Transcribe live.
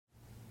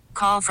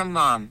Call from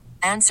mom.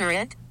 Answer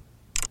it.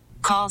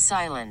 Call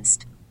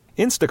silenced.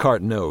 Instacart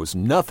knows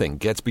nothing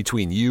gets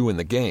between you and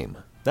the game.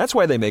 That's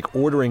why they make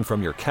ordering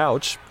from your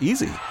couch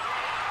easy.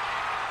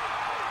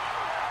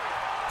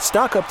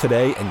 Stock up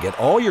today and get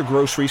all your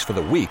groceries for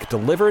the week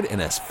delivered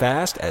in as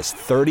fast as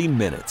 30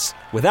 minutes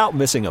without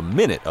missing a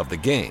minute of the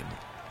game.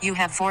 You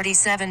have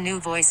 47 new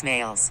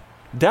voicemails.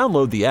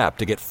 Download the app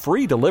to get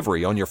free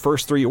delivery on your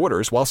first 3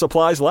 orders while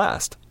supplies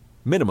last.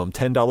 Minimum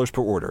 $10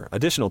 per order.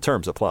 Additional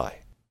terms apply.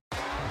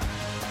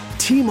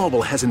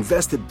 T-Mobile has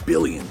invested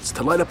billions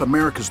to light up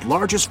America's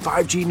largest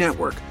 5G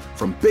network,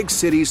 from big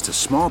cities to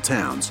small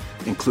towns,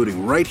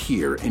 including right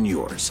here in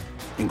yours.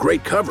 And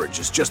great coverage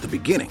is just the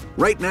beginning.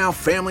 Right now,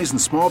 families and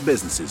small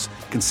businesses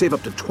can save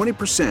up to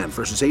 20%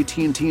 versus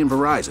AT&T and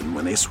Verizon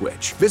when they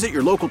switch. Visit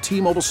your local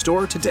T-Mobile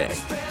store today.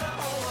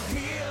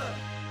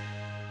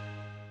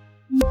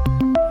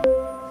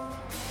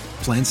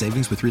 Plan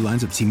savings with 3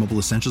 lines of T-Mobile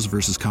Essentials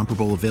versus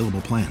comparable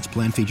available plans.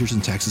 Plan features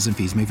and taxes and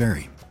fees may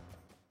vary.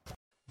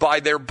 By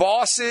their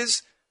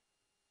bosses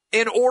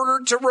in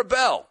order to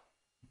rebel.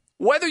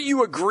 Whether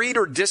you agreed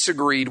or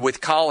disagreed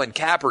with Colin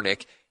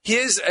Kaepernick,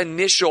 his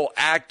initial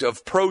act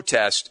of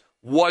protest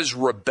was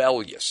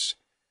rebellious.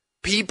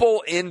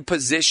 People in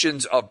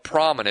positions of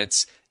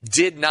prominence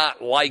did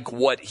not like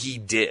what he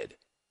did.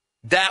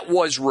 That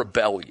was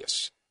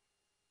rebellious.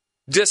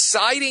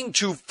 Deciding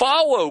to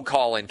follow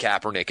Colin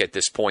Kaepernick at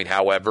this point,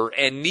 however,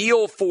 and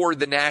kneel for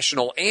the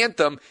national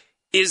anthem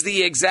is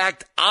the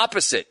exact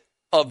opposite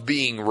of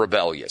being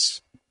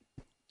rebellious.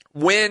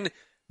 When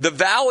the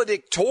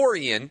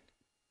valedictorian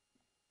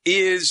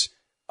is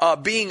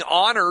being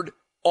honored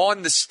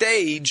on the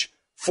stage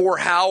for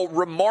how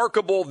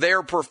remarkable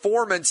their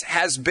performance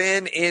has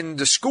been in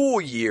the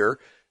school year,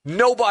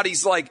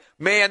 nobody's like,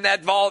 man,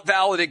 that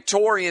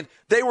valedictorian,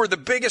 they were the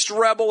biggest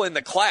rebel in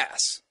the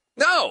class.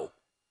 No,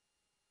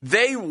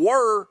 they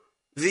were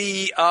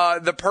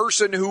the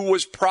person who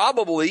was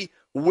probably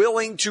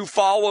willing to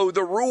follow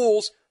the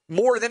rules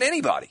more than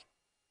anybody.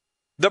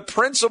 The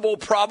principal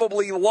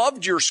probably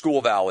loved your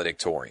school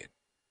valedictorian.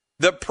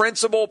 The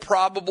principal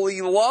probably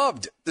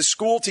loved the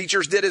school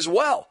teachers did as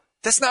well.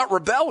 That's not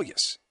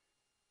rebellious.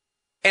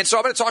 And so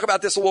I'm going to talk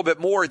about this a little bit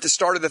more at the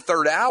start of the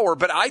third hour.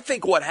 But I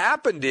think what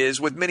happened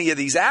is with many of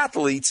these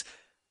athletes,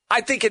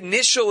 I think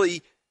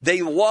initially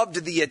they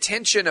loved the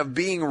attention of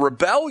being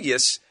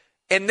rebellious.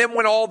 And then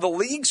when all the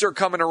leagues are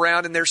coming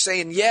around and they're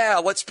saying, yeah,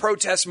 let's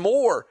protest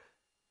more,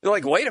 they're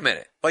like, wait a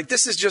minute, like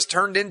this has just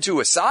turned into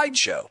a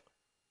sideshow.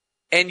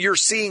 And you're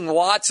seeing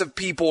lots of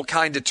people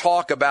kind of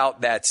talk about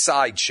that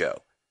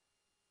sideshow.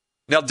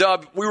 Now,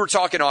 Dub, we were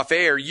talking off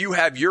air. You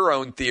have your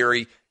own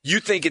theory. You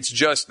think it's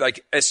just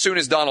like as soon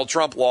as Donald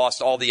Trump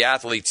lost, all the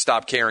athletes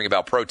stopped caring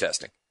about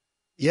protesting.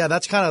 Yeah,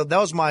 that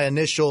was my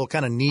initial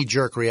kind of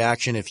knee-jerk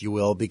reaction, if you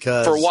will,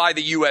 because for why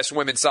the U.S.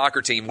 women's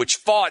soccer team, which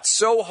fought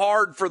so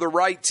hard for the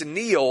right to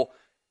kneel,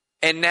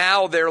 and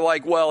now they're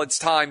like, well, it's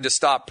time to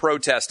stop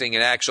protesting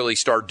and actually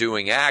start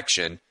doing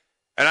action.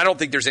 And I don't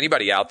think there's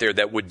anybody out there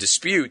that would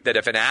dispute that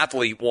if an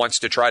athlete wants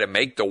to try to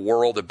make the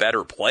world a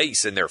better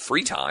place in their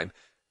free time,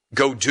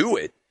 go do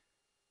it.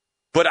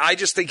 But I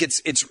just think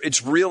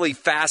it's really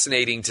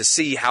fascinating to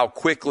see how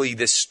quickly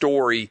this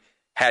story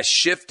has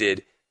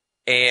shifted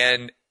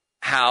and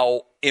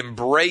how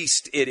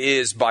embraced it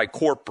is by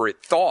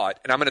corporate thought.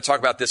 And I'm going to talk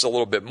about this a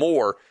little bit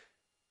more.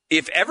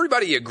 If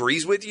everybody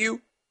agrees with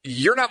you,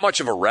 you're not much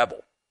of a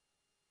rebel.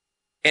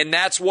 And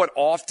that's what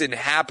often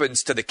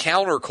happens to the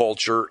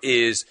counterculture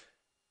is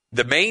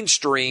the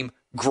mainstream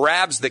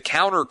grabs the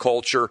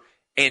counterculture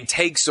and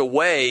takes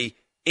away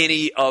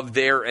any of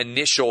their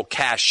initial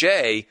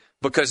cachet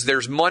because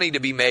there's money to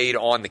be made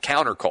on the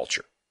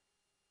counterculture.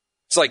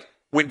 It's like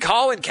when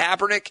Colin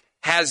Kaepernick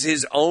has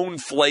his own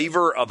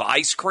flavor of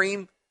ice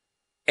cream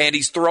and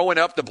he's throwing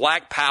up the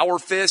black power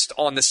fist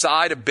on the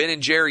side of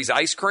Ben & Jerry's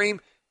ice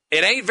cream,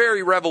 it ain't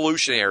very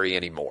revolutionary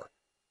anymore.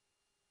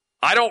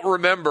 I don't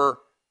remember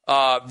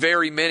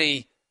very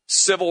many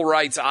civil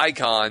rights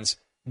icons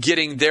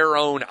getting their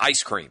own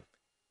ice cream.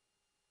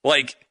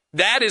 Like,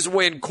 that is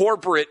when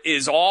corporate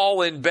is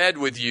all in bed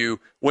with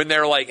you when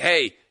they're like,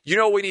 hey, you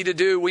know what we need to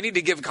do? We need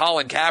to give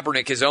Colin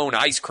Kaepernick his own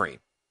ice cream.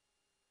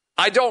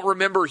 I don't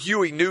remember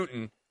Huey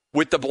Newton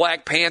with the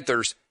Black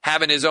Panthers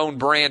having his own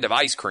brand of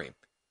ice cream.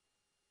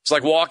 It's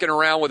like walking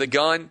around with a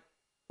gun.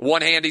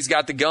 One hand he's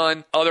got the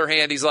gun, other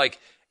hand he's like,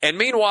 and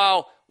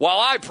meanwhile, while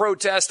I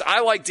protest,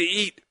 I like to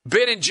eat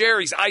Ben &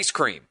 Jerry's ice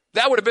cream.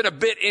 That would have been a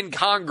bit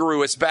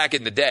incongruous back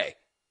in the day.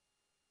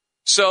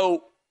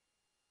 So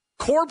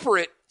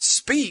corporate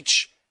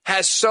speech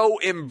has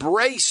so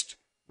embraced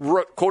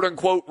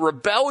quote-unquote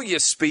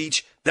rebellious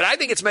speech that I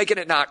think it's making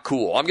it not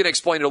cool. I'm going to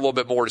explain it a little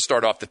bit more to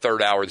start off the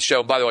third hour of the show.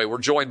 And by the way, we're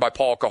joined by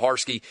Paul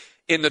Kaharski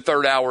in the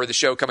third hour of the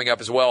show coming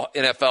up as well.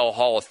 NFL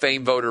Hall of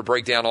Fame voter,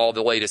 break down all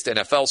the latest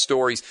NFL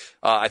stories.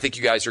 I think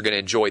you guys are going to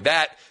enjoy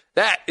that.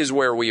 That is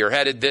where we are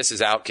headed. This is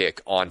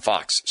Outkick on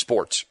Fox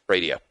Sports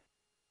Radio.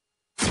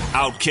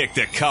 Outkick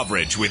the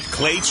coverage with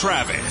Clay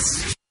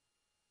Travis.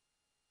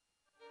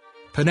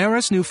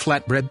 Panera's new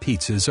flatbread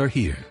pizzas are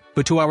here.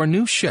 But to our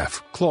new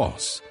chef,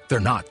 Klaus, They're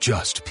not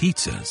just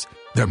pizzas.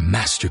 They're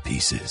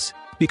masterpieces.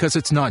 Because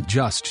it's not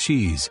just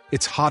cheese.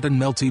 It's hot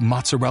and melty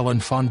mozzarella and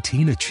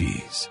fontina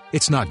cheese.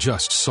 It's not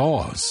just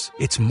sauce.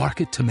 It's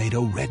market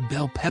tomato red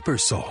bell pepper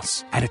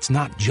sauce. And it's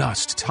not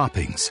just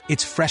toppings.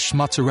 It's fresh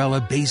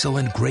mozzarella, basil,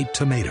 and grape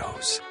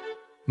tomatoes.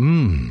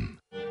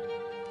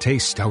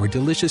 Taste our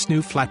delicious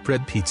new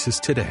flatbread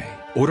pizzas today.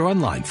 Order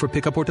online for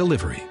pickup or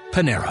delivery.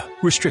 Panera.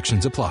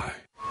 Restrictions apply.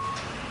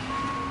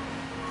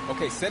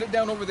 Okay, set it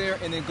down over there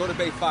and then go to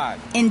Bay 5.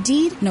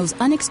 Indeed knows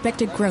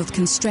unexpected growth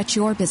can stretch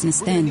your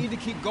business thin. We need to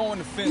keep going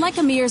to finish. Like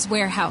Amir's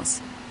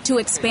warehouse. To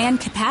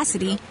expand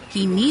capacity,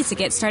 he needs to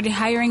get started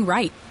hiring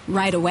right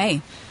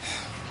away.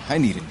 I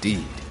need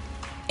Indeed.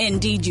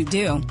 Indeed you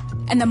do.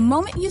 And the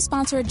moment you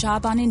sponsor a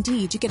job on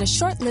Indeed, you get a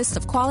short list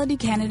of quality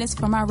candidates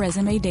from our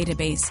resume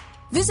database.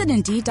 Visit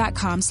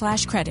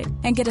Indeed.com/credit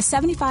and get a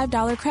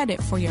 $75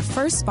 credit for your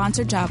first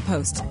sponsored job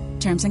post.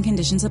 Terms and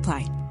conditions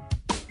apply.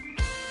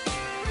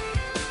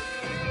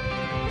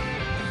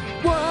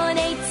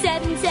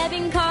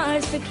 1-877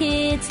 Cars for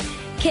Kids.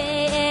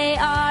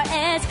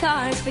 KARS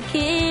Cars for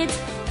Kids.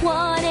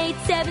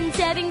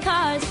 1-877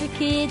 Cars for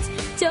Kids.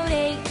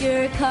 Donate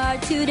your car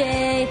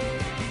today.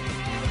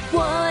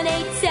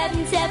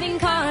 1-877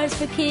 Cars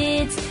for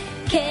Kids.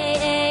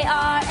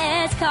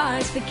 KARS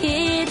Cars for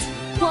Kids.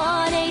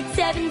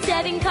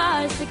 1-877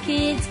 Cars for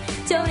Kids.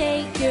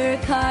 Donate your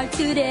car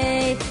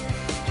today.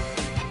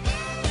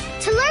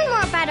 To learn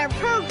more about our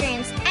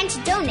programs and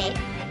to donate,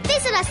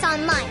 visit us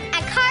online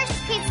at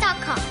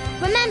carsforkids.com.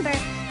 Remember,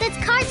 that's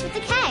Cars with a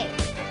K.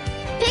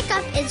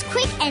 Pickup is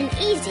quick and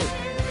easy.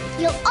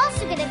 You'll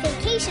also get a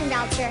vacation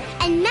voucher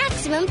and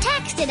maximum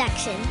tax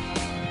deduction.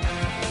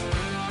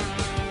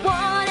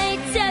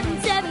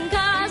 1-877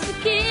 Cars for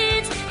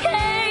Kids.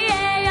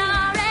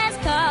 KARS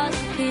Cars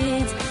for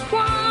Kids.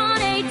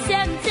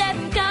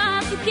 1-877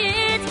 Cars for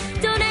Kids.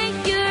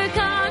 Donate your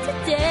car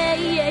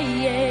today.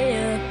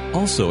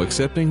 Also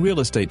accepting real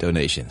estate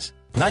donations.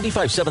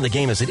 95.7 The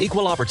Game is an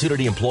equal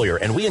opportunity employer,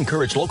 and we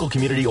encourage local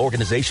community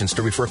organizations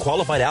to refer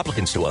qualified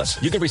applicants to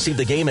us. You can receive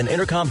The Game and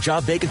Intercom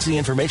job vacancy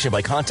information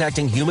by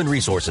contacting Human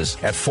Resources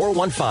at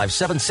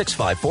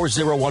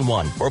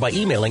 415-765-4011 or by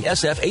emailing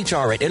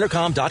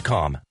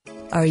sfhr@intercom.com.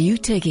 Are you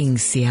taking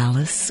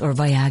Cialis or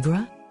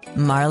Viagra?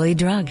 Marley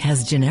Drug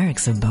has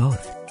generics of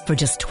both for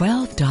just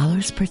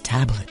 $12 per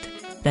tablet.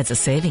 That's a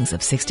savings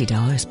of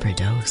 $60 per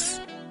dose.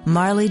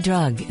 Marley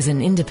Drug is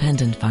an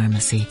independent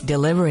pharmacy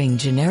delivering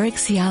generic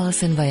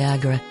Cialis and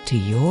Viagra to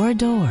your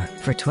door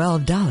for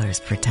 $12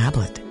 per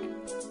tablet.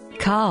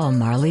 Call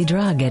Marley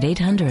Drug at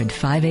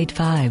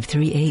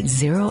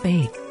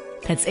 800-585-3808.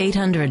 That's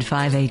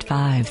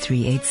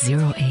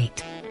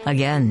 800-585-3808.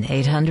 Again,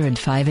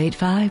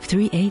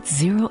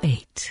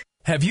 800-585-3808.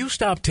 Have you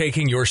stopped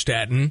taking your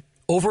statin?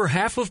 Over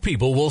half of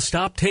people will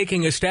stop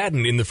taking a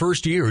statin in the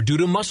first year due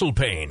to muscle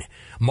pain.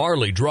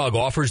 Marley Drug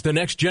offers the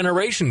next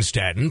generation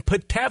statin,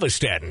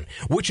 pitavastatin,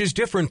 which is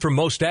different from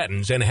most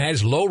statins and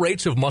has low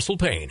rates of muscle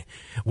pain.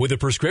 With a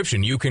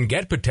prescription, you can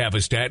get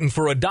pitavastatin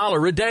for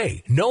 $1 a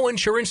day. No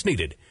insurance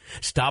needed.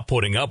 Stop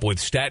putting up with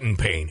statin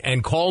pain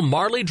and call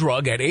Marley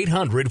Drug at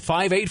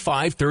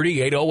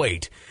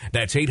 800-585-3808.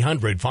 That's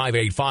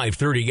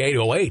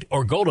 800-585-3808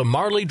 or go to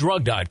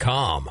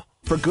marleydrug.com.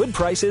 For good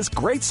prices,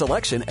 great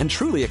selection, and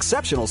truly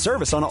exceptional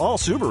service on all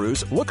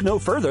Subarus, look no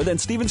further than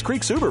Stevens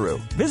Creek Subaru.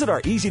 Visit our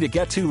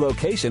easy-to-get-to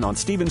location on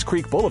Stevens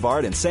Creek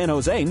Boulevard in San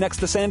Jose next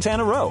to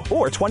Santana Row,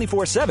 or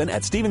 24/7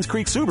 at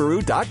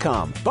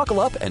StevensCreekSubaru.com. Buckle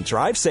up and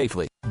drive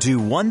safely. Do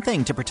one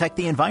thing to protect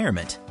the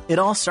environment. It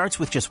all starts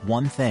with just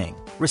one thing.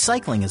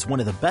 Recycling is one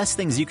of the best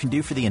things you can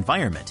do for the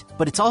environment,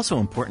 but it's also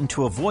important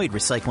to avoid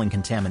recycling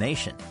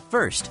contamination.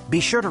 First,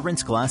 be sure to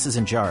rinse glasses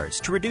and jars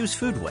to reduce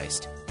food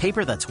waste.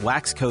 Paper that's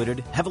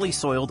wax-coated, heavily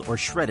soiled, or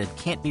shredded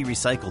can't be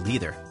recycled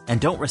either. And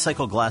don't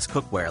recycle glass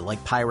cookware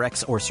like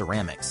Pyrex or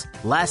ceramics.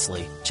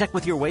 Lastly, check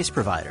with your waste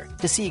provider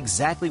to see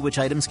exactly which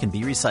items can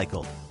be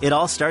recycled. It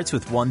all starts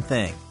with one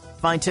thing.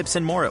 Find tips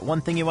and more at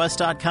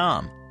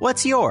onethingus.com.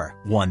 What's your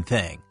one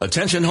thing?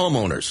 Attention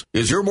homeowners.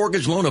 Is your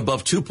mortgage loan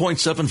above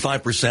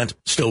 2.75%?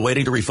 Still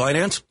waiting to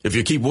refinance? If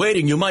you keep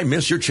waiting, you might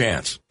miss your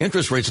chance.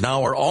 Interest rates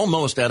now are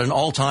almost at an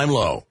all-time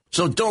low.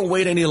 So don't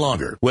wait any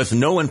longer with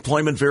no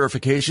employment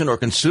verification or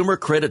consumer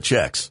credit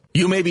checks.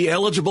 You may be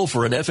eligible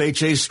for an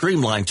FHA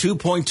streamlined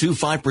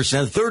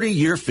 2.25%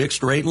 30-year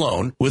fixed rate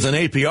loan with an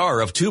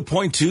APR of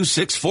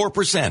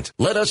 2.264%.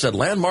 Let us at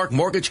Landmark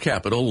Mortgage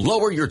Capital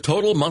lower your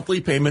total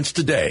monthly payments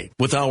today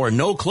with our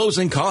no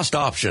closing cost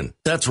option.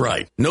 That's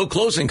right, no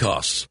closing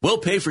costs. We'll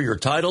pay for your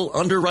title,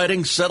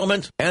 underwriting,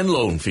 settlement, and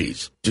loan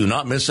fees. Do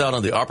not miss out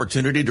on the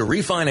opportunity to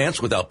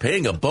refinance without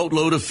paying a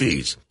boatload of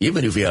fees,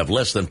 even if you have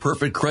less than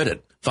perfect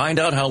credit. Find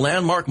out how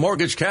Landmark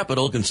Mortgage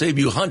Capital can save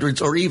you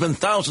hundreds or even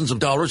thousands of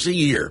dollars a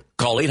year.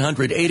 Call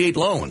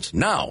 800-88-LOANS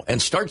now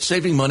and start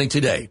saving money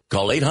today.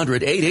 Call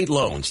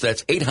 800-88-LOANS.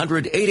 That's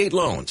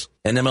 800-88-LOANS.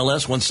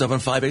 NMLS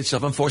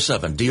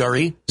 1758747.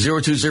 DRE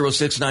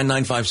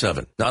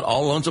 02069957. Not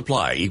all loans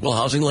apply. Equal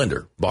housing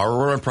lender.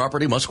 Borrower and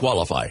property must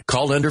qualify.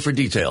 Call lender for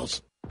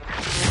details.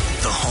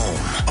 The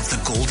home of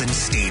the Golden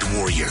State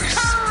Warriors.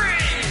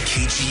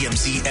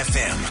 KGMZ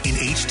FM in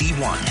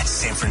HD1,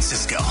 San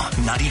Francisco,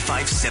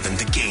 95.7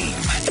 The Game.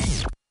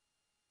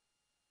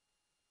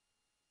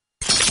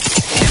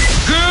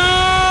 Good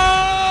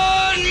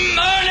morning,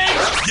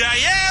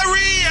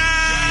 area.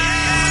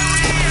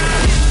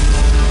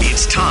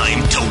 It's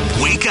time to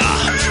wake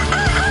up.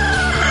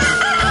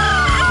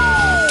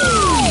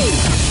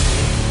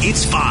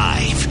 It's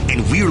 5,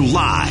 and we're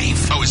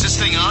live. Oh, is this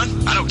thing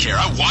on? I don't care.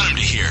 I want him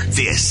to hear.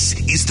 This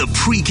is the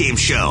pregame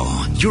show,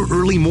 your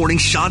early morning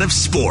shot of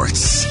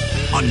sports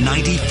on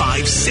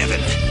 95.7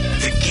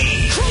 The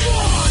Game. Come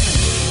on!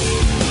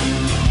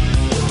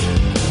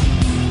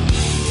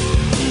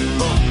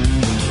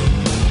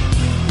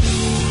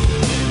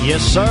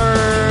 Yes,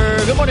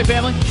 sir. Good morning,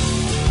 family.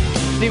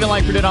 Steven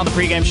Langford on the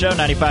pregame show,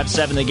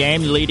 95.7 The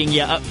Game, leading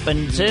you up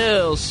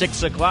until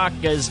 6 o'clock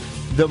as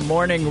the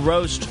morning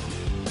roast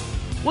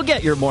will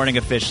get your morning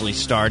officially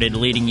started,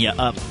 leading you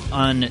up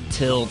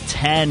until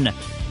 10.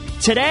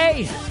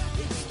 Today,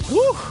 it's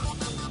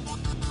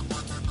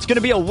going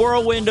to be a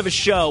whirlwind of a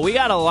show. We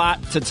got a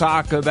lot to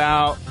talk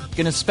about.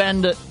 Going to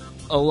spend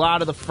a lot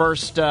of the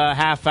first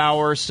half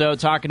hour or so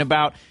talking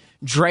about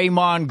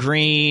Draymond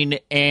Green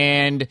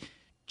and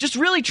just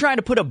really trying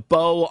to put a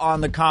bow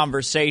on the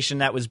conversation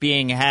that was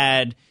being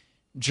had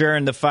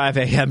during the 5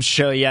 a.m.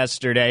 show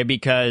yesterday,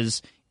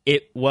 because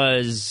it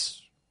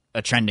was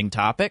a trending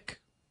topic.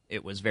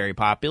 It was very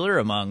popular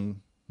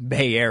among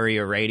Bay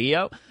Area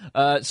radio.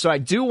 So I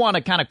do want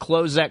to kind of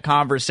close that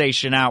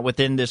conversation out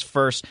within this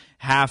first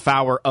half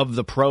hour of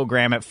the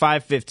program. At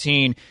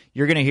 5:15,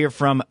 you're going to hear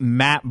from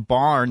Matt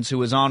Barnes, who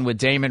was on with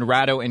Damon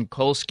Ratto and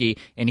Kolsky,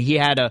 and he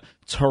had a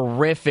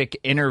terrific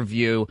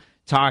interview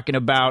talking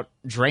about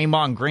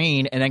Draymond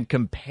Green and then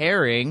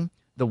comparing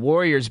the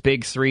Warriors'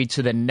 big three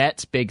to the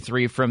Nets' big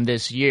three from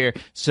this year.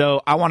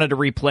 So I wanted to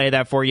replay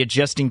that for you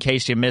just in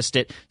case you missed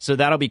it. So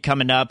that'll be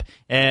coming up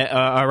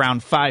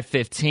around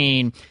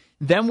 5:15.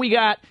 Then we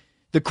got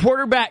the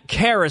quarterback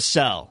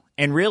carousel,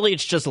 and really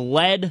it's just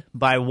led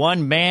by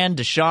one man,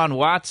 Deshaun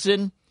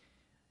Watson.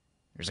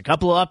 There's a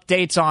couple of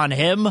updates on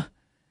him.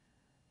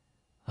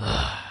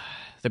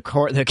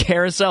 The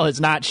carousel has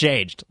not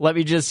changed. Let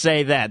me just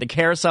say that. The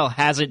carousel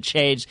hasn't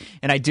changed,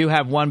 and I do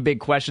have one big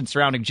question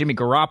surrounding Jimmy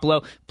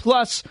Garoppolo.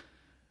 Plus,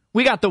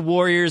 we got the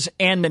Warriors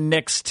and the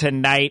Knicks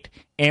tonight,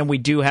 and we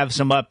do have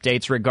some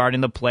updates regarding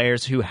the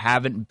players who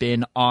haven't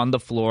been on the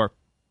floor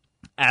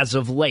as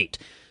of late.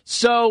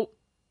 So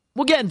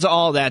we'll get into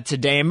all that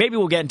today, and maybe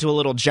we'll get into a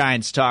little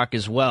Giants talk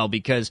as well,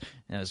 because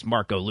as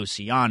Marco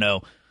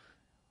Luciano,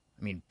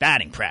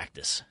 batting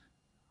practice.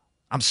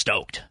 I'm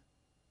stoked.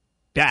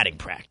 Batting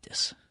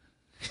practice.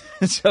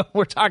 So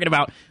we're talking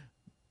about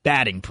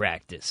batting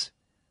practice.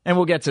 And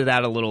we'll get to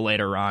that a little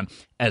later on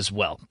as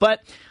well.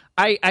 But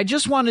I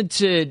just wanted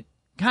to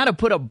kind of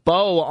put a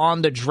bow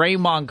on the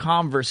Draymond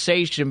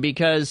conversation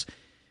because,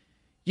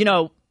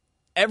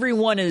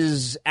 everyone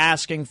is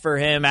asking for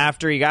him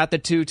after he got the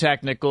 2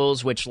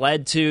 technicals, which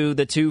led to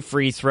the 2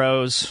 free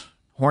throws.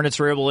 Hornets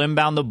were able to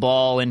inbound the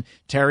ball, and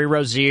Terry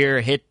Rozier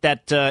hit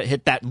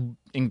that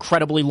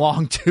incredibly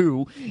long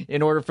 2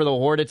 in order for the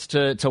Hornets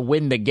to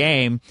win the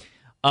game.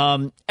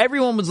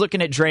 Everyone was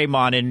looking at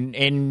Draymond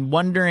and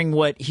wondering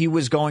what he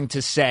was going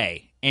to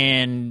say.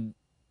 And,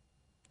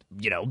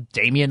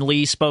 Damian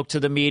Lee spoke to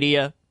the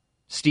media.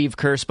 Steve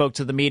Kerr spoke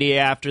to the media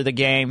after the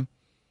game.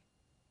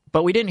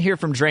 But we didn't hear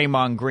from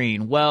Draymond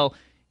Green. Well,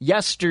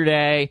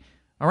 yesterday,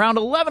 around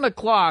 11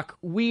 o'clock,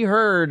 we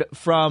heard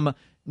from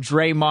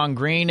Draymond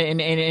Green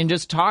and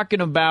just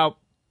talking about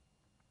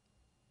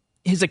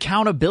his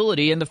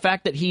accountability and the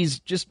fact that he's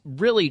just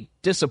really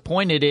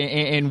disappointed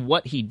in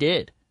what he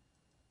did.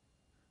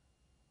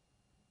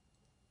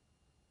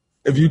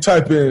 If you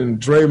type in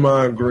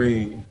Draymond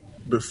Green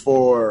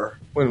before,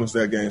 when was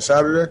that game,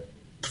 Saturday?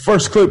 The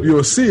first clip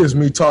you'll see is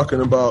me talking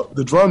about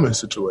the Drummond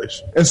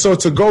situation. And so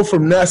to go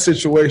from that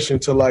situation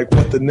to what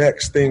the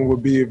next thing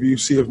would be if you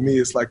see of me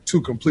is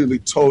 2 completely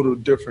total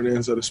different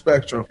ends of the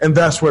spectrum. And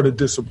that's where the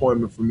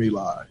disappointment for me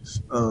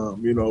lies,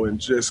 and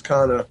just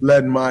kind of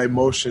letting my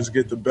emotions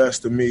get the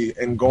best of me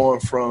and going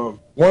from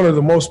one of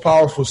the most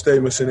powerful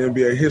statements in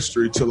NBA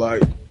history to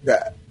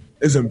that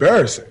is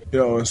embarrassing,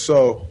 and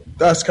so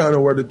that's kind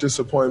of where the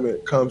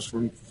disappointment comes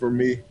from for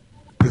me.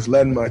 Is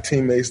letting my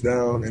teammates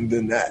down, and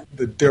then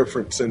the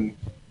difference in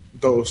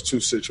those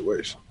 2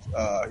 situations.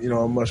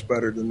 I'm much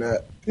better than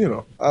that.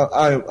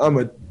 I'm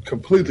a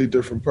completely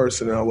different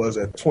person than I was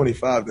at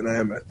 25 than I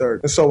am at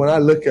 30. And so when I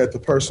look at the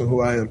person who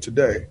I am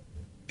today,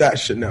 that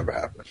should never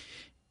happen.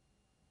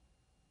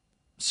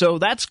 So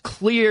that's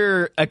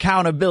clear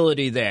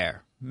accountability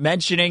there.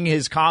 Mentioning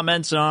his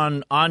comments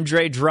on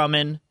Andre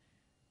Drummond,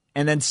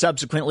 and then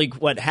subsequently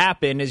what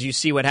happened is you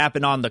see what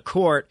happened on the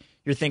court.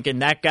 You're thinking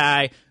that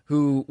guy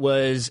who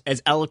was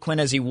as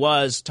eloquent as he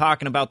was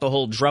talking about the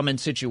whole Drummond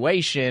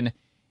situation,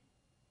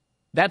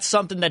 that's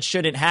something that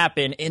shouldn't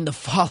happen in the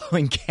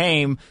following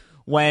game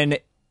when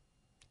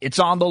it's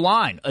on the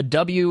line. A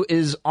W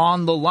is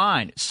on the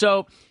line.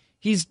 So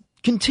he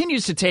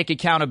continues to take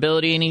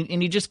accountability,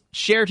 and he just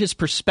shared his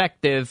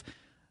perspective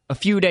a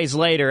few days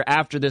later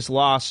after this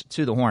loss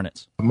to the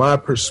Hornets? My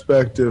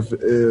perspective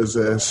is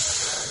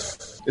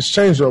it's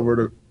changed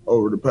over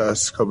the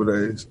past couple of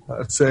days.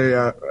 I'd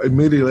say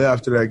immediately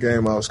after that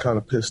game, I was kind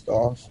of pissed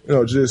off,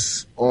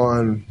 just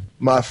on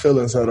my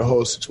feelings of the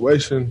whole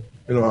situation,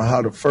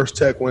 how the first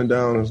tech went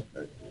down,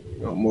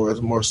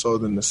 more so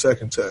than the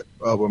second tech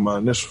were my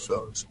initial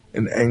feelings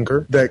and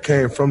anger that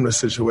came from the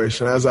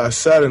situation. As I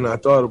sat and I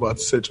thought about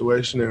the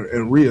situation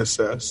and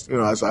reassessed,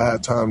 as I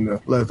had time to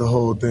let the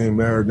whole thing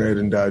marinate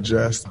and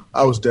digest,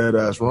 I was dead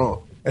ass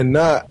wrong. And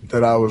not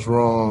that I was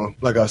wrong,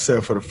 like I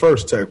said, for the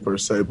first tech per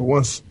se, but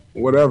once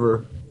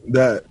whatever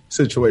that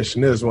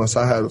situation is, once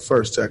I have the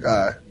first tech,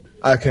 I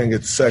can't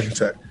get the second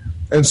tech.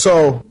 And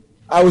so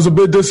I was a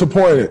bit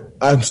disappointed.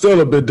 I'm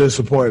still a bit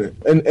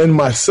disappointed in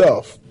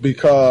myself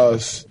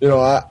because,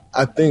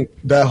 I think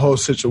that whole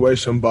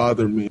situation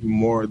bothered me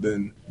more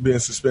than being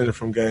suspended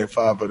from Game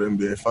 5 of the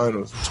NBA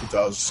Finals in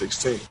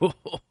 2016.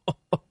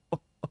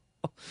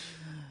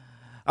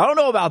 I don't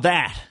know about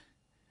that.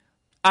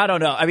 I don't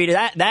know. I mean,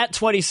 that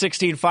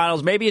 2016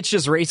 Finals, maybe it's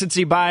just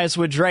recency bias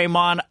with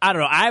Draymond. I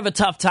don't know. I have a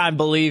tough time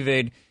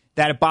believing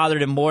that it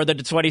bothered him more than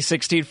the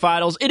 2016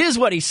 Finals. It is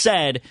what he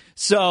said.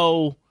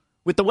 So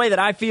with the way that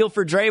I feel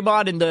for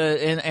Draymond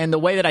and the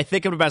way that I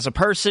think of him as a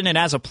person and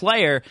as a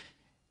player,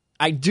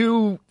 I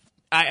do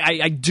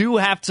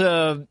have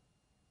to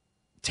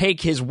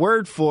take his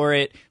word for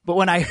it. But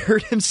when I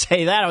heard him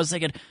say that, I was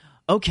thinking,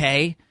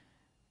 okay,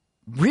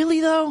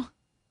 really though?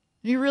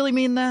 You really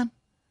mean that?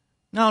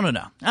 No.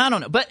 I don't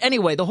know. But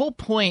anyway, the whole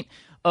point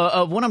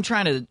of what I'm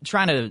trying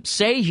to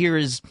say here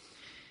is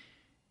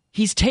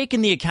he's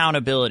taken the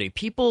accountability.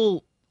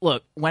 People,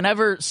 look,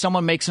 whenever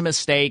someone makes a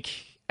mistake,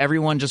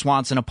 everyone just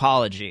wants an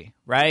apology,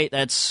 right?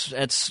 That's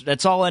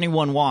all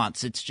anyone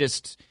wants. It's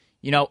just,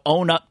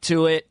 own up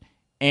to it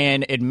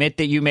and admit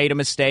that you made a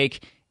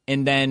mistake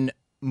and then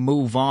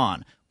move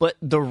on. But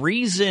the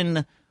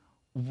reason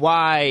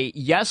why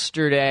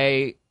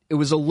yesterday it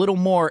was a little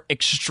more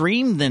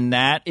extreme than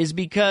that is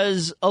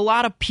because a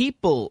lot of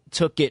people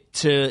took it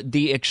to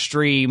the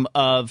extreme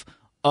of,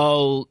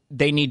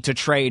 they need to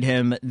trade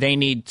him. They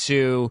need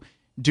to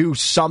do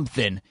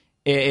something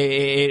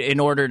in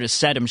order to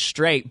set him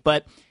straight.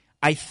 But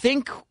I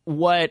think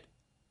what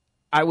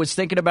I was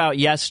thinking about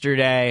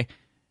yesterday,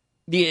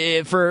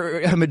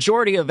 for a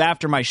majority of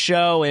after my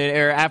show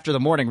or after the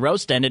morning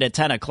roast ended at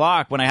 10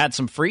 o'clock when I had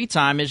some free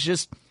time, is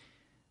just,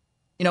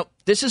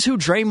 this is who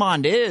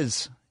Draymond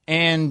is.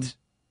 And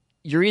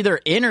you're either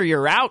in or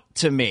you're out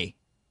to me.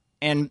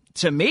 And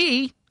to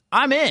me,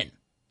 I'm in.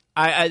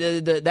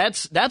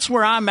 That's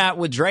where I'm at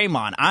with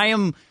Draymond. I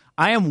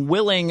am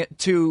willing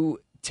to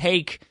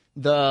take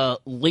the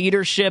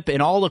leadership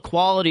and all the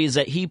qualities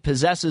that he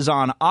possesses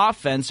on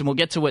offense, and we'll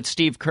get to what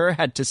Steve Kerr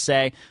had to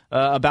say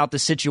about the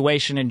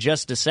situation in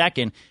just a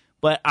second,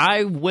 but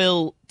I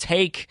will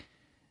take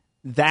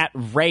that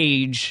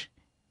rage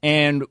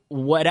and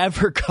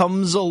whatever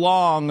comes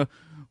along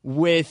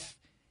with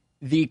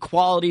the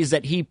qualities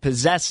that he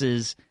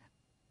possesses,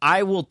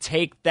 I will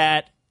take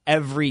that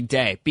every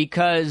day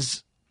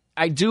because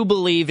I do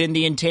believe in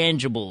the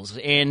intangibles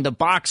and the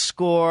box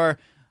score.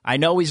 I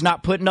know he's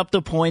not putting up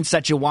the points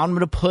that you want him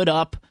to put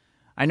up.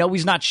 I know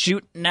he's not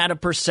shooting at a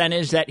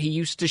percentage that he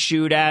used to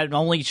shoot at,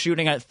 only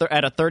shooting at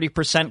a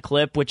 30%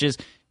 clip, which is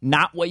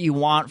not what you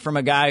want from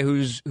a guy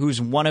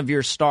who's one of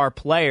your star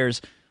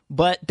players.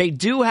 But they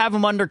do have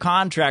him under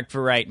contract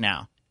for right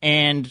now.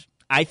 And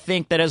I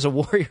think that as a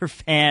Warrior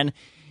fan,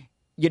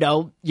 you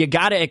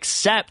got to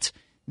accept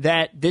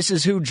that this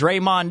is who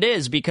Draymond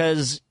is,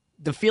 because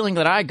the feeling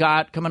that I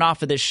got coming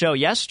off of this show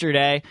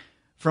yesterday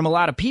from a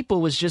lot of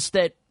people was just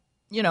that,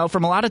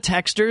 from a lot of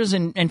texters,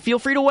 and feel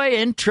free to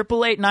weigh in,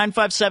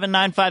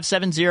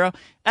 888-957-9570.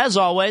 As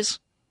always,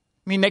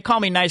 I mean, they call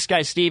me Nice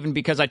Guy Steven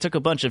because I took a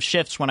bunch of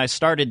shifts when I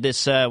started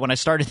this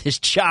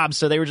job,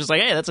 so they were just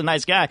like, hey, that's a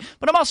nice guy.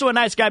 But I'm also a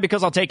nice guy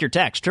because I'll take your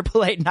text,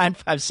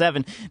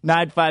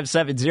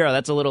 888-957-9570.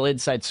 That's a little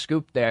inside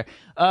scoop there.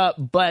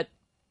 But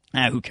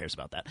who cares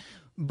about that?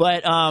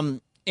 But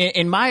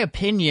in my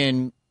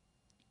opinion,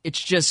 it's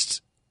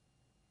just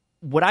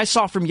what I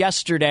saw from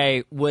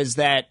yesterday was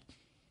that,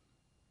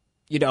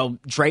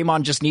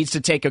 Draymond just needs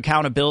to take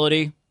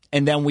accountability,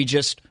 and then we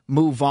just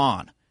move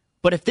on.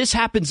 But if this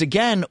happens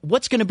again,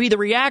 what's going to be the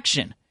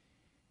reaction?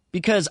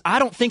 Because I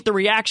don't think the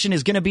reaction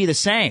is going to be the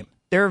same.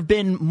 There have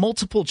been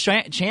multiple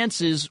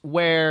chances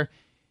where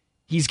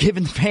he's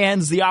given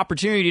fans the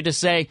opportunity to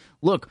say,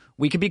 look,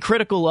 we could be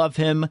critical of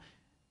him,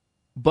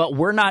 but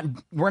we're not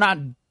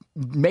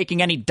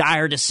making any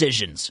dire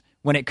decisions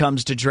when it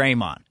comes to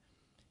Draymond.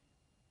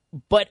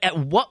 But at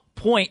what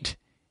point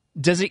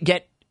does it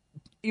get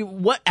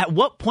at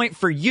what point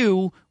for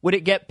you would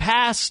it get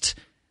past,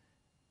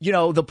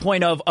 the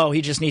point of, he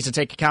just needs to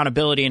take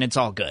accountability and it's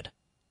all good?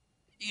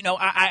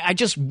 I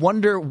just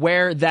wonder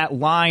where that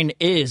line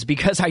is,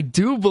 because I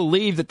do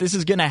believe that this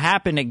is going to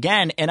happen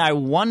again, and I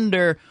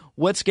wonder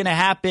what's going to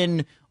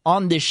happen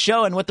on this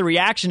show and what the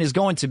reaction is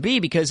going to be,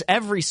 because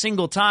every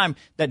single time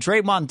that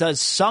Draymond does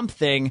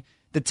something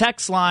the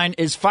text line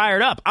is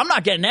fired up. I'm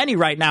not getting any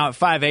right now at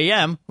 5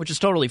 a.m., which is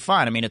totally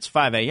fine. I mean, it's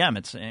 5 a.m.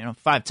 It's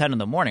 5:10 in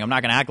the morning. I'm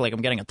not going to act like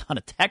I'm getting a ton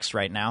of texts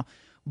right now.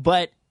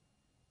 But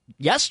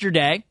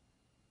yesterday,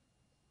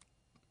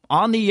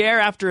 on the air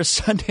after a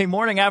Sunday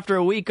morning, after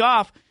a week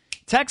off,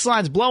 text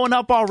line's blowing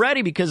up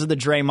already because of the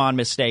Draymond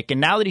mistake. And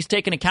now that he's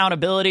taken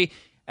accountability,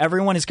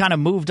 everyone has kind of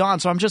moved on.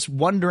 So I'm just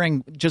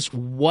wondering just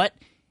what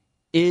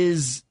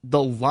is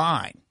the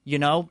line,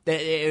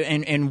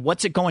 and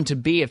what's it going to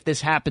be if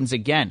this happens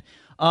again?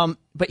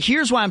 But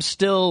here's why I'm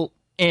still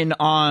in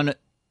on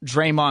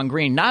Draymond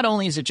Green. Not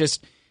only is it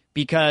just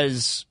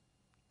because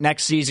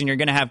next season you're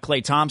going to have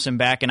Klay Thompson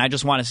back, and I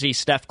just want to see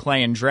Steph,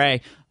 Klay, and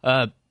Dre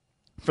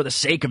for the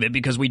sake of it,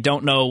 because we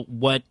don't know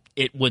what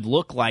it would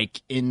look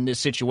like in this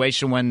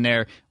situation when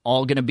they're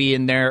all going to be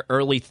in their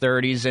early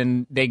 30s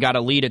and they got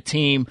to lead a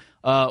team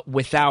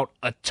without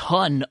a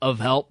ton of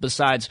help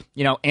besides,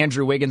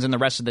 Andrew Wiggins and the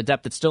rest of the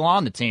depth that's still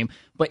on the team.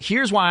 But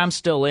here's why I'm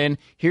still in.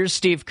 Here's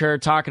Steve Kerr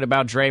talking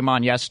about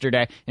Draymond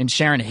yesterday and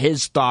sharing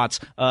his thoughts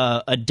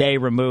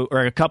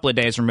a couple of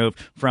days removed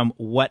from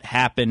what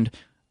happened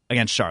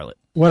against Charlotte.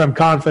 What I'm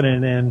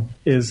confident in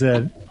is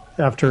that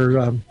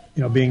after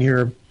being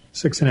here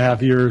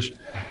 6.5 years,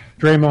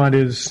 Draymond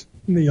is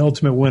the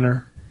ultimate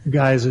winner. The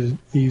guy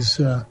he's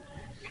a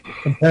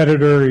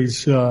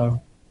competitor.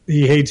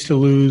 He hates to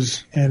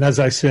lose, and as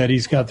I said,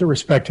 he's got the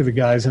respect of the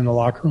guys in the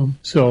locker room.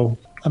 So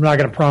I'm not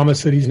going to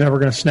promise that he's never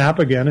going to snap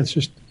again. It's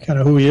just kind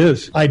of who he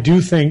is. I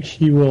do think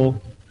he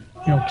will,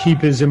 keep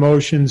his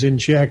emotions in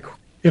check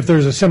if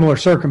there's a similar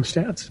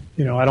circumstance.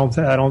 I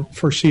don't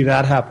foresee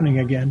that happening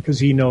again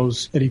because he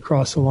knows that he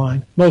crossed the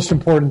line. Most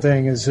important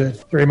thing is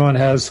that Draymond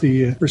has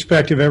the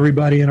respect of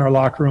everybody in our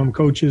locker room,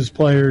 coaches,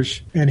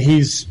 players, and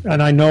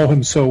I know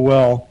him so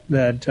well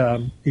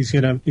that he's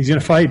gonna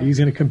fight. He's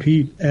gonna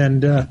compete.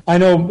 And I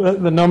know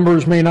the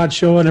numbers may not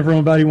show, and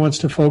everybody wants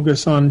to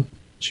focus on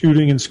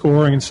shooting and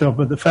scoring and stuff,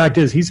 but the fact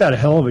is he's had a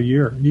hell of a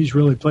year. He's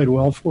really played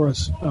well for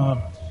us.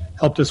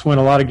 Helped us win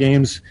a lot of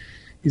games.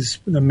 He's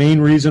the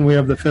main reason we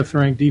have the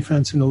 5th-ranked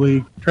defense in the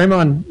league.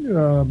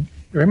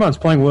 Draymond's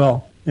playing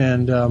well,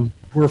 and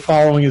we're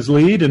following his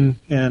lead,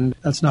 and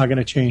that's not going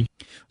to change.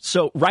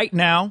 So right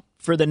now,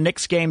 for the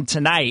Knicks game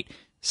tonight,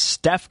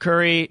 Steph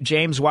Curry,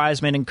 James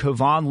Wiseman, and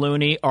Kevon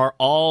Looney are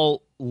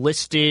all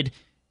listed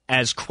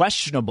as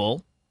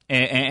questionable,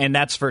 and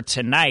that's for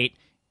tonight.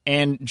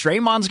 And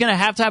Draymond's going to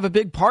have a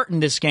big part in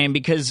this game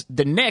because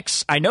the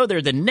Knicks, I know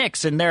they're the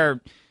Knicks, and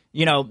they're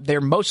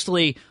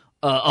mostly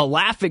a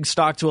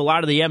laughingstock to a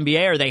lot of the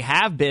NBA, or they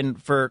have been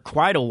for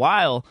quite a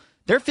while.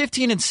 They're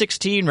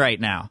 15-16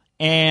 right now,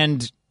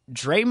 and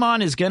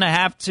Draymond is going to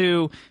have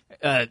to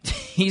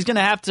he's going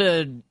to have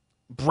to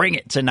bring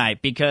it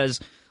tonight because,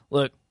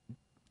 look,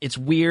 it's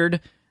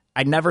weird.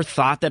 I never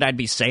thought that I'd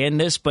be saying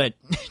this, but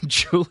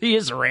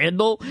Julius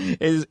Randle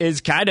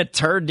is kind of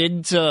turned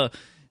into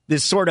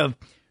this sort of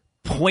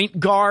point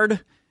guard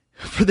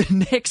for the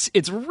Knicks.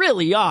 It's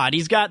really odd.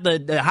 He's got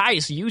the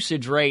highest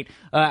usage rate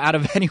out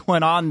of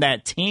anyone on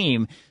that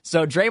team.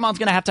 So Draymond's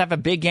going to have a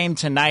big game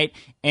tonight,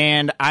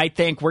 and I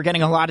think we're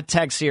getting a lot of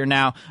texts here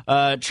now.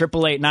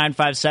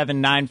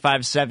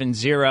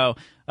 888-957-9570.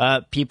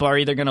 People are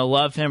either going to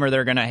love him or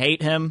they're going to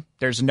hate him.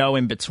 There's no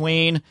in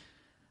between.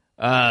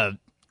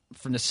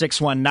 From the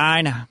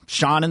 619,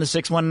 Sean in the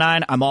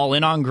 619, I'm all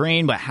in on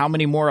Green, but how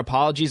many more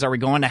apologies are we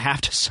going to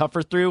have to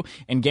suffer through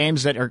in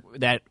games that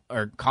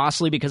are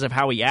costly because of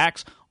how he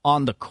acts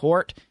on the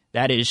court?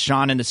 That is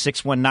Sean in the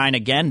 619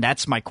 again.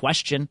 That's my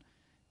question.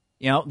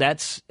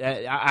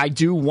 I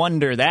do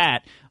wonder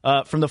that.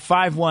 From the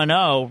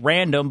 510,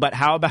 random, but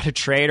how about a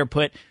trade or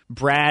put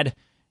Brad,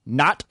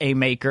 not a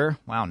maker,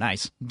 wow,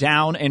 nice,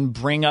 down and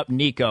bring up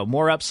Nico?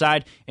 More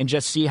upside and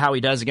just see how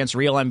he does against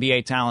real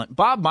NBA talent.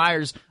 Bob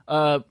Myers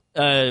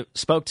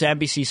spoke to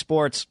NBC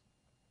Sports,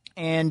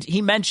 and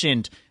he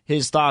mentioned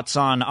his thoughts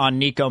on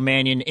Nico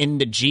Mannion in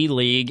the G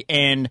League.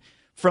 And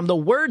from the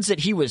words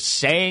that he was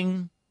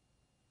saying,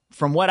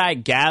 from what I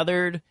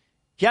gathered,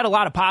 he had a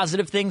lot of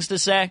positive things to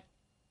say.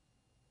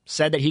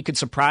 Said that he could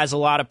surprise a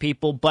lot of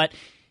people, but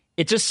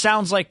it just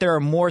sounds like there are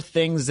more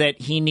things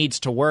that he needs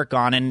to work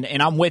on.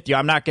 And I'm with you.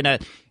 I'm not going to,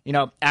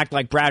 act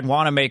like Brad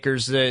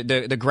Wanamaker's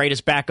the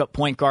greatest backup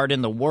point guard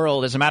in the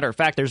world. As a matter of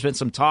fact, there's been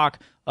some talk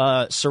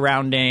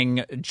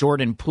surrounding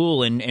Jordan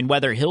Poole and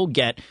whether he'll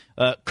get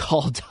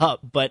called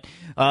up. But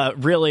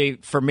really,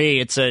 for me,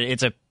 it's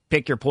a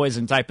pick your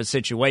poison type of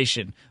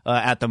situation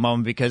at the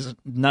moment because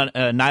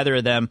neither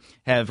of them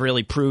have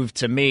really proved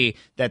to me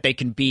that they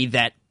can be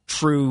that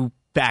true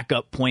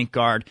backup point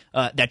guard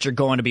that you're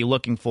going to be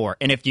looking for.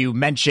 And if you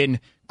mention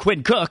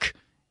Quinn Cook,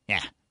 I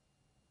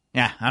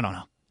don't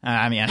know.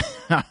 I mean,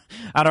 I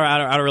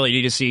don't really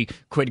need to see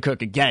Quinn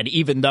Cook again,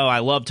 even though I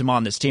loved him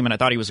on this team and I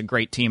thought he was a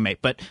great teammate.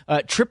 But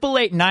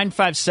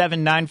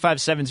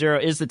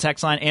 888-957-9570 is the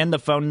text line and the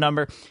phone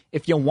number.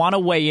 If you want to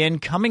weigh in,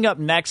 coming up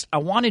next, I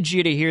wanted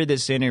you to hear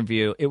this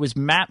interview. It was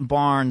Matt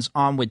Barnes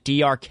on with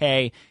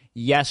DRK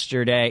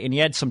yesterday, and he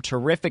had some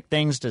terrific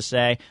things to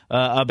say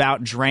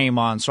about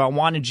Draymond. So I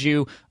wanted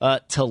you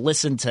to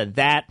listen to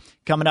that.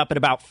 Coming up at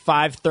about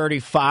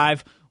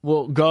 5:35,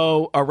 we'll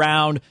go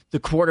around the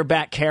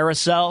quarterback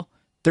carousel.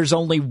 There's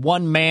only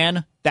one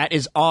man that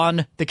is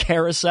on the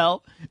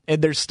carousel,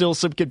 and there's still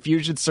some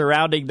confusion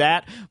surrounding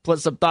that,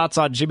 plus some thoughts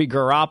on Jimmy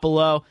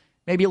Garoppolo.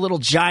 Maybe a little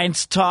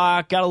Giants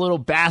talk, got a little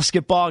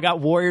basketball, got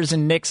Warriors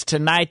and Knicks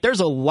tonight. There's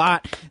a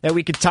lot that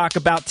we could talk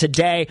about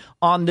today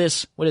on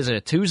this, what is it,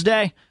 a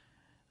Tuesday?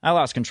 I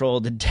lost control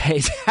of the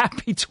days.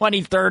 Happy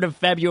 23rd of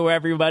February,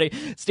 everybody.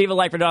 Steven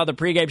Langford on the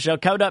pregame show.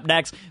 Coming up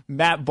next,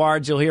 Matt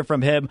Barnes. You'll hear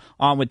from him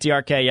on with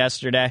DRK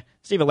yesterday.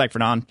 Steven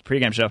Langford on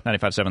pregame show,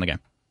 95.7 The Game.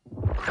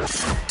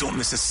 Don't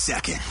miss a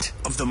second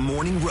of the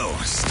Morning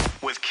Roast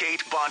with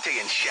Kate, Bonte,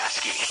 and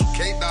Shasky.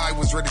 Kate and I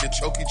was ready to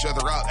choke each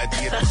other out at the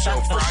end of the show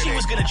Friday. She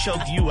was going to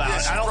choke you out.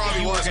 Yeah, I don't think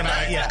you were going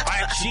to. Yeah,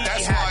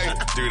 that's why.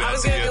 Dude, I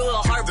was going to do a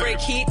little heartbreak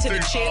heat to the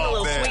chin, a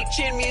little sweet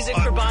chin music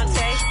for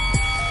Bonte.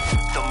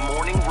 The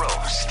Morning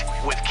Roast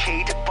with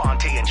Kate,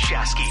 Bonte, and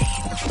Shasky.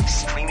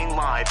 Streaming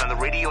live on the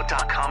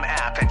radio.com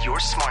app and your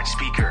smart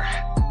speaker.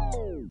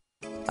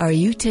 Are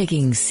you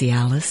taking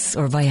Cialis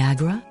or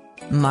Viagra?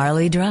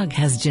 Marley Drug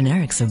has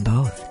generics of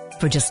both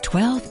for just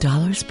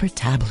 $12 per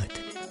tablet.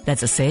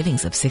 That's a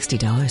savings of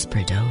 $60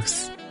 per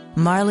dose.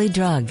 Marley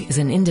Drug is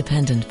an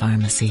independent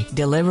pharmacy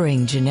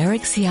delivering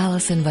generic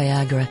Cialis and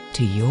Viagra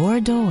to your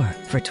door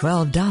for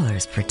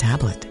 $12 per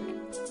tablet.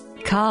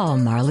 Call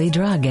Marley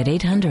Drug at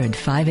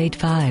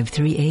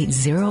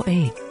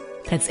 800-585-3808.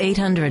 That's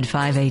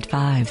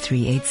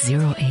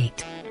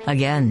 800-585-3808.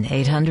 Again,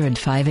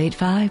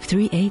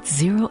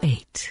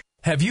 800-585-3808.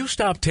 Have you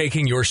stopped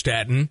taking your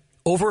statin?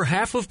 Over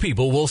half of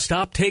people will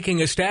stop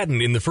taking a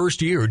statin in the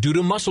first year due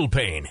to muscle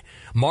pain.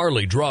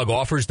 Marley Drug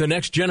offers the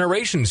next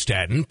generation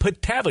statin,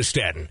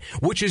 pitavastatin,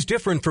 which is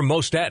different from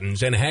most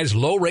statins and has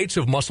low rates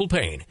of muscle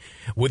pain.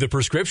 With a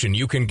prescription,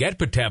 you can get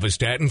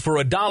pitavastatin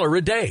for $1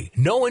 a day.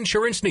 No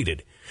insurance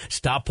needed.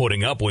 Stop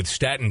putting up with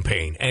statin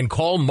pain and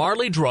call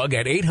Marley Drug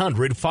at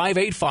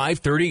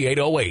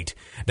 800-585-3808.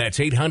 That's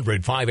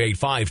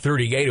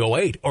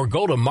 800-585-3808 or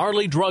go to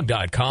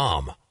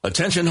marleydrug.com.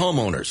 Attention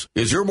homeowners.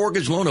 Is your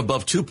mortgage loan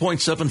above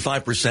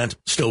 2.75%?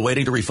 Still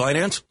waiting to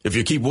refinance? If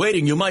you keep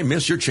waiting, you might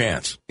miss your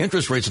chance.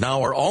 Interest rates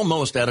now are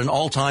almost at an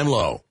all-time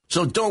low.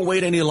 So don't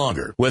wait any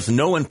longer. With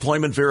no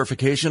employment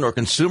verification or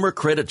consumer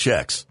credit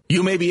checks,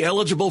 you may be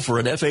eligible for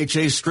an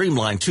FHA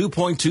streamlined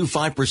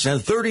 2.25%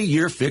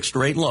 30-year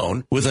fixed-rate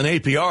loan with an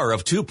APR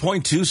of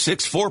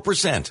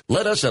 2.264%.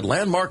 Let us at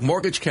Landmark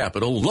Mortgage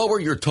Capital lower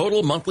your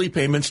total monthly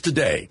payments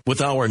today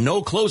with our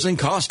no closing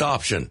cost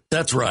option.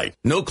 That's right,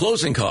 no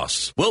closing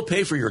costs. We'll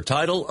pay for your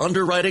title,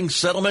 underwriting,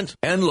 settlement,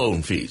 and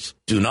loan fees.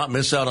 Do not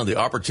miss out on the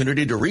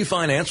opportunity to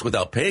refinance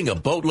without paying a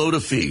boatload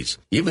of fees,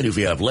 even if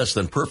you have less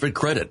than perfect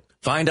credit.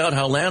 Find out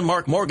how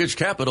Landmark Mortgage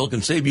Capital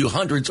can save you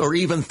hundreds or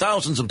even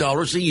thousands of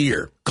dollars a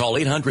year. Call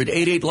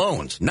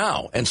 800-88-LOANS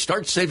now and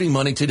start saving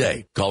money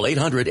today. Call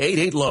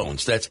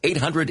 800-88-LOANS. That's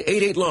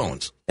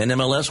 800-88-LOANS.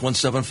 NMLS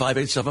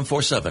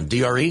 1758747.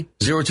 DRE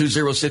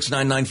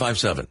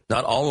 020699957.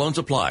 Not all loans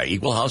apply.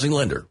 Equal housing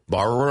lender.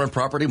 Borrower and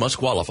property must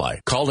qualify.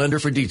 Call lender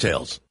for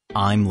details.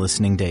 I'm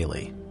listening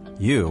daily.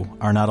 You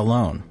are not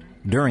alone.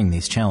 During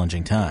these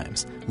challenging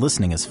times,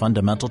 listening is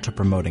fundamental to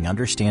promoting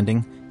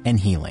understanding and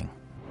healing.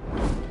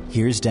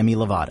 Here's Demi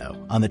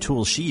Lovato on the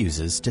tools she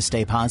uses to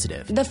stay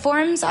positive. The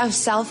forms of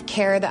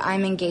self-care that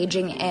I'm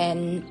engaging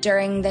in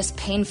during this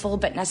painful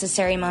but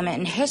necessary moment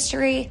in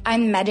history,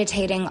 I'm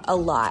meditating a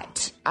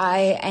lot.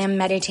 I am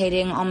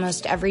meditating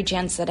almost every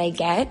chance that I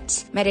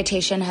get.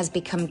 Meditation has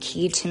become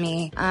key to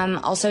me.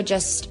 Also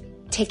just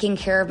taking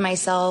care of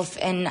myself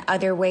in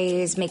other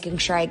ways, making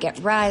sure I get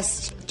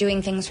rest,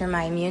 doing things for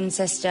my immune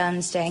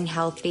system, staying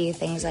healthy,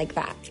 things like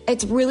that.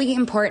 It's really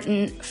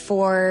important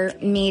for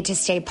me to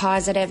stay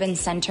positive and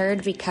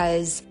centered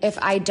because if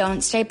I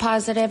don't stay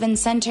positive and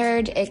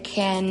centered, it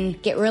can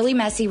get really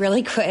messy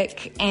really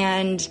quick.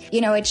 And,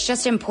 it's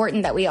just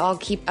important that we all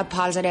keep a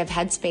positive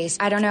headspace.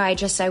 I don't know, I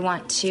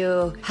want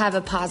to have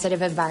a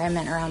positive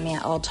environment around me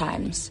at all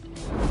times.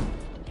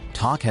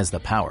 Talk has the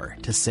power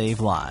to save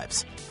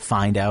lives.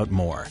 Find out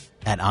more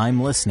at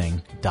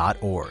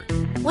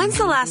imlistening.org. When's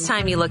the last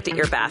time you looked at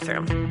your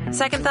bathroom?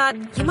 Second thought,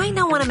 you might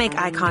not want to make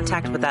eye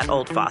contact with that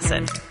old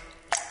faucet.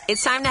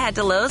 It's time to head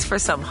to Lowe's for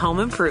some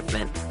home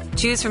improvement.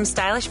 Choose from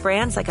stylish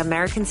brands like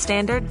American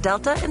Standard,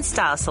 Delta, and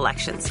Style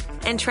Selections,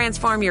 and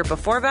transform your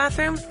before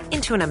bathroom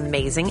into an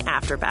amazing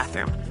after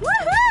bathroom.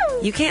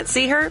 Woohoo! You can't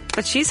see her,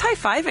 but she's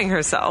high-fiving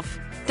herself.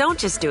 Don't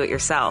just do it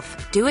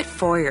yourself. Do it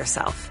for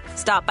yourself.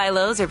 Stop by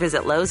Lowe's or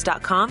visit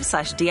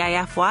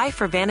Lowe's.com/DIFY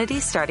for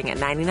vanities starting at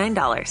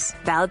 $99.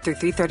 Valid through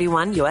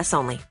 3/31 U.S.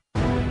 only.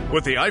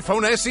 With the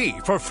iPhone SE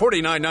for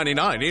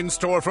 $49.99 in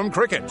store from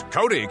Cricket,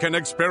 Cody can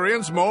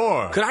experience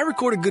more. Could I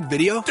record a good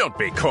video? Don't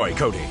be coy,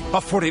 Cody.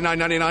 A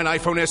 $49.99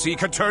 iPhone SE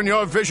could turn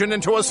your vision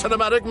into a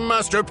cinematic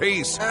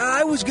masterpiece.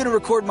 I was going to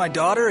record my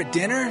daughter at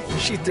dinner.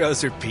 She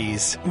throws her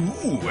peas.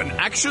 Ooh, an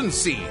action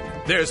scene.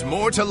 There's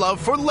more to love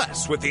for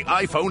less with the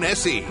iPhone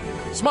SE.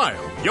 Smile.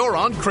 You're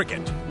on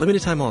Cricket.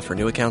 Limited time offer.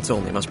 New accounts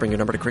only. Must bring your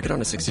number to Cricket on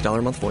a $60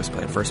 a month voice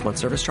plan. First month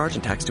service charge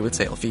and tax due at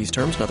sale. Fees,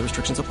 terms, and other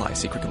restrictions apply.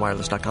 See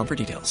cricketwireless.com for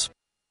details.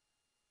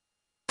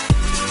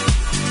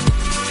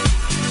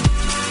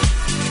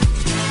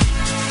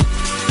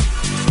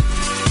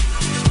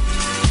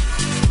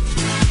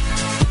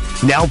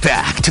 Now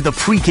back to the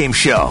pregame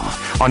show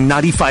on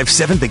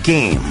 95.7 The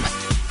Game.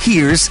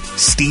 Here's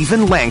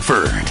Steven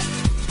Langford.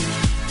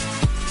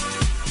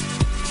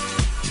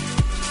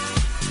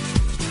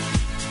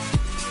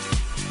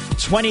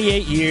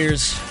 "28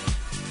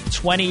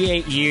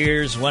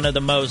 years, one of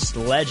the most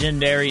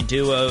legendary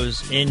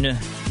duos in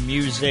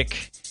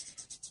music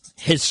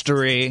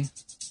history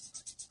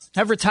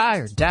have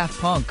retired, Daft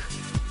Punk.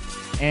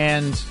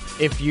 And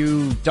if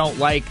you don't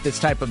like this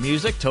type of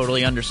music,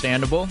 totally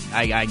understandable.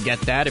 I get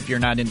that. If you're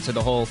not into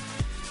the whole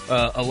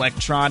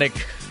electronic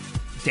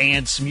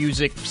dance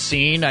music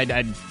scene,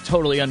 I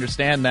totally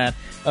understand that.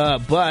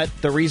 But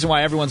the reason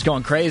why everyone's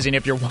going crazy, and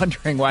if you're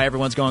wondering why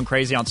everyone's going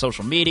crazy on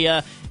social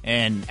media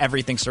and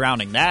everything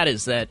surrounding that,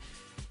 is that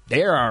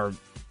there are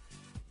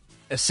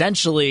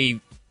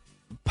essentially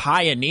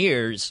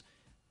pioneers.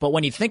 But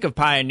when you think of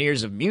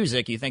pioneers of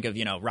music, you think of,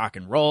 rock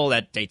and roll.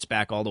 That dates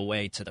back all the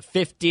way to the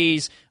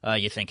 50s.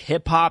 You think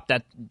hip-hop.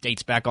 That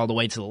dates back all the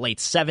way to the late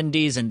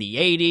 70s and the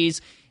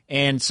 80s.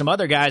 And some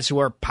other guys who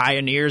are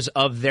pioneers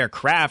of their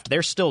craft,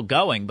 they're still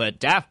going. But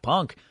Daft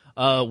Punk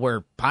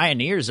were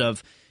pioneers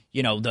of,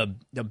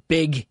 the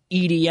big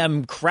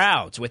EDM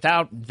crowds.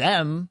 Without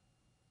them,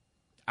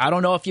 I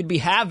don't know if you'd be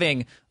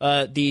having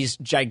these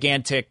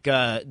gigantic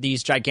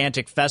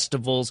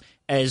festivals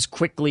as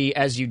quickly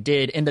as you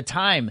did in the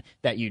time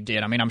that you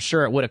did. I mean, I'm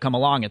sure it would have come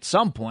along at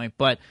some point,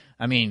 but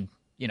I mean,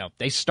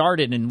 they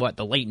started in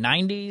the late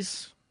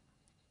 90s,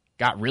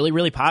 got really,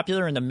 really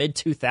popular in the mid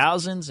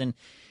 2000s, and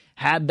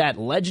had that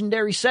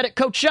legendary set at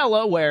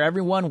Coachella where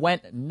everyone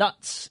went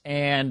nuts.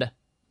 And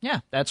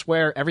yeah, that's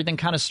where everything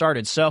kind of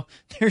started. So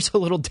there's a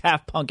little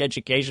Daft Punk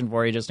education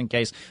for you, just in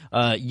case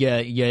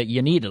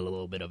you need a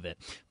little bit of it.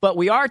 But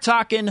we are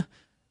talking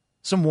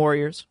some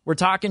Warriors. We're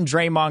talking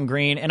Draymond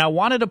Green, and I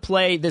wanted to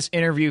play this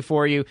interview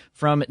for you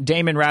from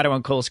Damon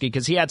Radowankolski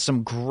because he had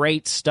some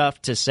great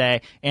stuff to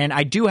say, and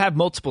I do have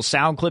multiple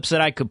sound clips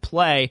that I could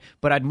play,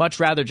 but I'd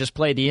much rather just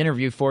play the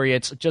interview for you.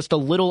 It's just a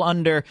little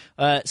under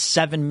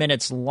 7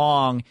 minutes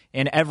long,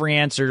 and every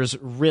answer is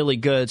really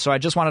good, so I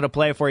just wanted to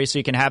play it for you so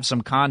you can have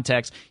some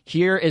context.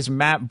 Here is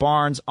Matt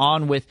Barnes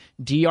on with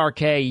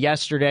DRK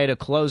yesterday to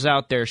close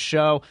out their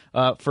show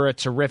for a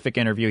terrific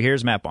interview.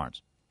 Here's Matt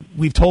Barnes.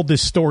 We've told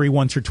this story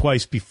once or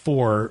twice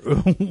before.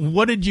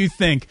 What did you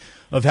think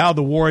of how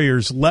the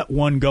Warriors let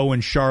one go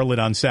in Charlotte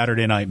on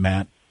Saturday night,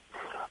 Matt?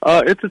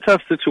 It's a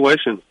tough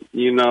situation.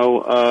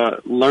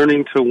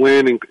 Learning to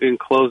win and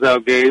close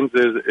out games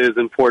is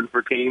important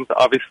for teams.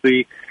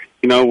 Obviously,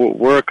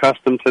 we're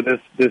accustomed to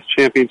this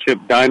championship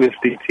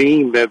dynasty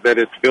team that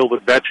is filled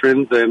with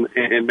veterans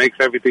and makes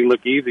everything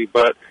look easy.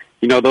 But,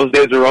 those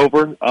days are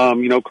over.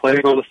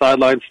 Clay's on the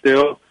sideline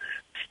still.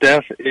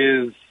 Steph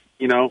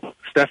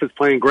is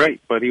playing great,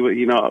 but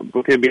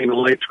with him being a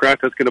late scratch,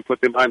 that's going to put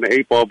them behind the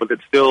eight ball, but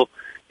it's still,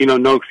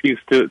 no excuse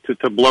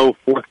to blow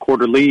fourth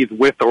quarter leads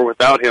with or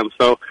without him.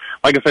 So,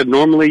 like I said,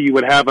 normally you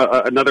would have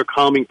another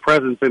calming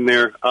presence in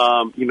there,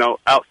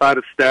 outside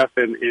of Steph,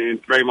 and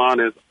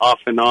Draymond is off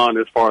and on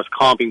as far as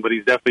calming, but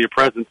he's definitely a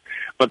presence.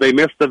 But they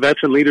missed the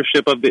veteran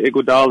leadership of the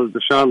Iguodala's,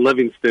 the Sean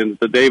Livingston,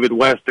 the David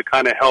West to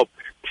kind of help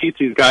teach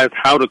these guys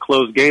how to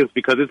close games,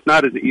 because it's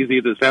not as easy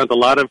as it sounds. A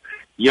lot of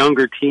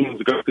younger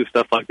teams go through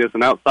stuff like this,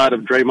 and outside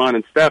of Draymond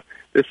and Steph,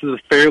 this is a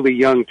fairly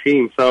young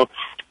team. So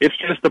it's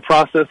just the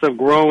process of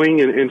growing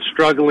and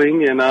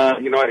struggling, and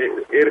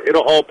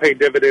it'll all pay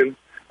dividends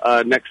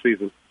next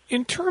season.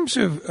 In terms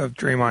of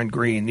Draymond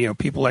Green,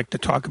 people like to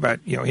talk about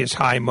his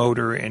high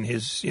motor and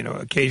his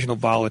occasional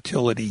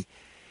volatility.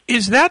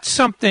 Is that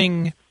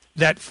something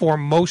that for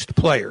most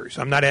players,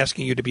 I'm not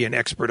asking you to be an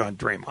expert on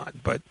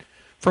Draymond, but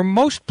for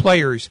most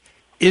players,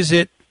 is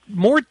it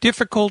more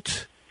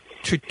difficult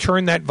to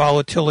turn that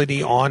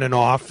volatility on and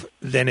off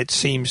than it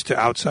seems to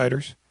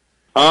outsiders?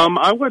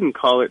 I wouldn't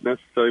call it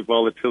necessarily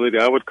volatility.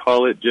 I would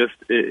call it just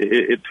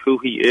it's who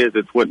he is.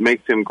 It's what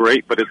makes him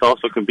great, but it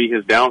also can be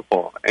his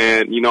downfall.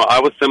 And, I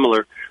was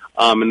similar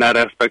in that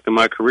aspect of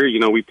my career.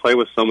 We play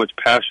with so much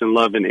passion,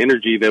 love, and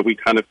energy that we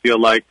kind of feel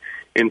like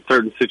in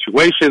certain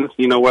situations,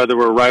 whether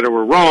we're right or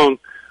we're wrong,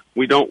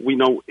 we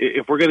know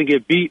if we're going to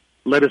get beat,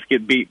 let us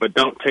get beat, but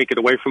don't take it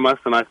away from us.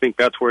 And I think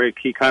that's where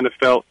he kind of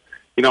felt,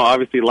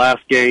 obviously last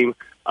game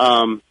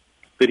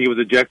that he was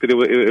ejected,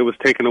 it was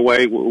taken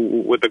away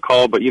with the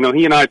call. But, he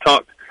and I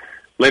talked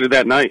later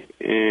that night,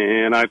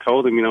 and I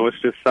told him,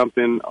 it's just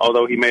something,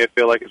 although he may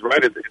feel like it's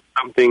right, it's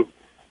something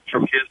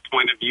from his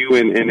point of view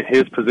and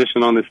his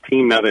position on this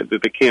team now that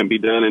can't be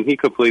done, and he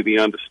completely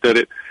understood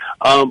it.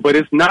 But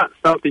it's not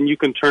something you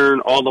can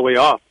turn all the way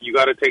off. You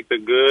got to take the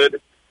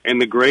good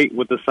and the great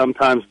with the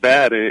sometimes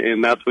bad,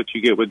 and that's what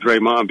you get with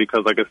Draymond,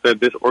 because, like I said,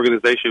 this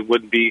organization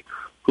wouldn't be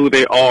who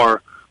they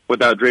are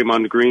without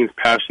Draymond Green's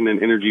passion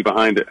and energy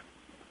behind it.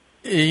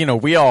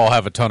 We all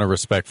have a ton of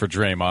respect for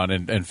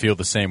Draymond and feel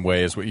the same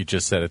way as what you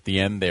just said at the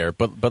end there.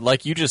 But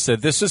like you just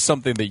said, this is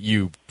something that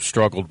you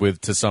struggled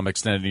with to some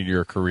extent in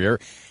your career.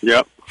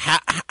 Yep.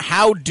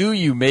 How do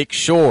you make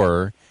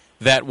sure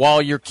that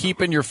while you're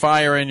keeping your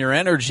fire and your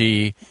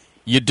energy,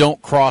 you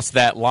don't cross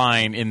that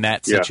line in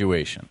that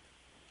situation?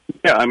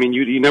 Yeah, I mean,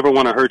 you never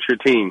want to hurt your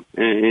team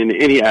in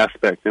any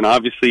aspect. And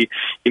obviously,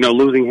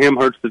 losing him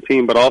hurts the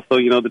team, but also,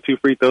 the 2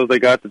 free throws they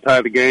got to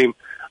tie the game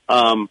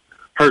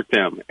hurt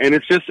them. And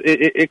it's just,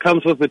 it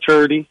comes with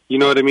maturity, you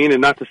know what I mean? And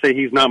not to say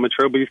he's not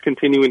mature, but he's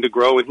continuing to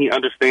grow, and he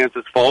understands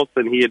his faults,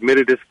 and he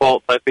admitted his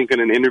faults, I think,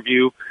 in an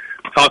interview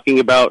talking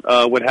about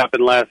what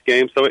happened last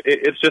game. So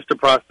it's just a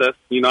process.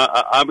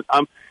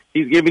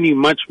 He's giving you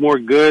much more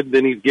good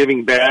than he's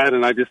giving bad,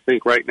 and I just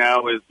think right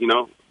now is,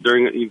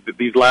 during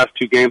these last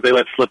 2 games they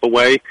let slip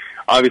away.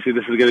 Obviously,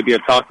 this is going to be a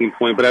talking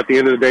point, but at the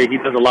end of the day, he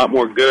does a lot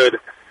more good,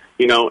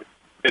 that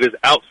is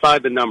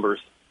outside the numbers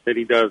that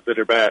he does that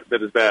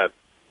is bad.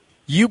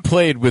 You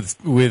played with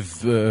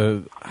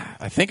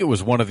I think it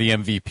was one of the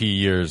MVP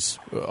years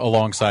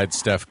alongside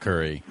Steph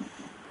Curry.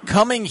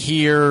 Coming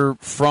here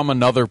from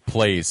another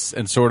place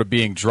and sort of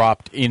being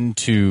dropped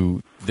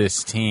into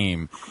this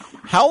team,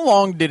 how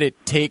long did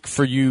it take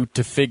for you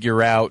to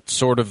figure out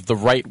sort of the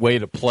right way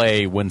to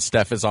play when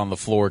Steph is on the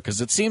floor? Because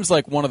it seems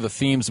like one of the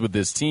themes with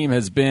this team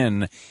has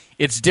been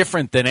it's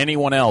different than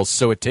anyone else,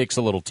 so it takes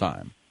a little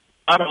time.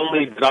 Not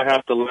only did I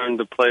have to learn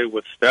to play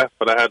with Steph,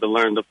 but I had to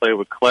learn to play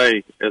with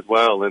Clay as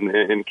well. And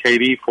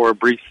KD for a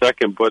brief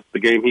second, but the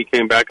game he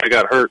came back, I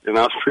got hurt, and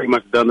I was pretty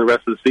much done the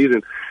rest of the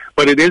season.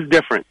 But it is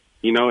different.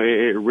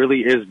 It really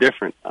is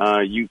different.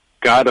 You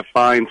got to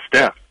find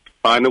Steph.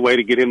 Find a way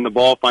to get him the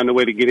ball, find a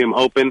way to get him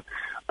open,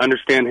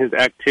 understand his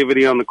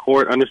activity on the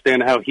court,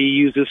 understand how he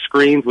uses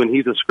screens when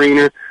he's a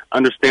screener,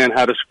 understand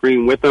how to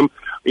screen with him.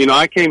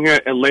 I came here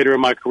later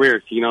in my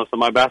career, so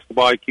my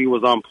basketball IQ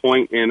was on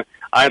point, and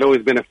I had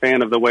always been a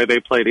fan of the way they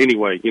played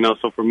anyway,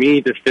 so for me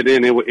to fit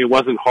in, it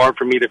wasn't hard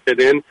for me to fit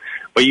in,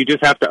 but you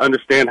just have to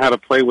understand how to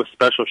play with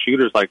special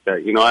shooters like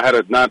that.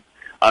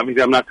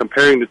 Obviously I'm not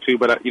comparing the two,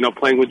 but,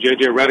 playing with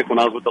J.J. Redick when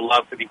I was with the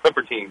Lob City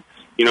Clipper team,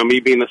 me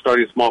being the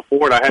starting small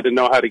forward, I had to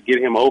know how to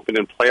get him open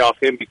and play off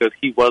him because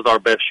he was our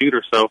best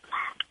shooter. So,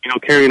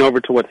 carrying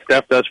over to what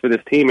Steph does for this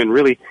team, and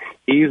really,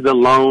 he's the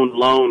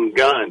lone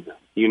gun.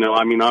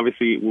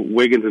 Obviously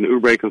Wiggins and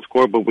Oubre can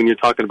score, but when you're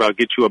talking about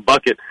get you a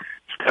bucket,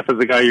 Steph is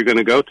the guy you're going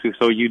to go to.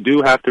 So you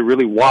do have to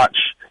really watch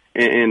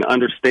and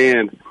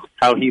understand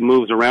how he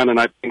moves around, and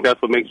I think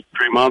that's what makes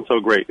Draymond so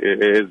great,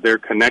 is their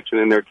connection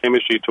and their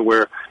chemistry to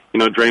where,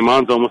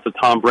 Draymond's almost a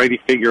Tom Brady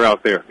figure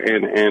out there,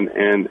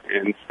 and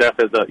Steph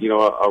is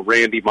a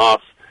Randy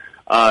Moss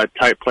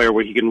type player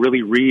where he can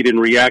really read and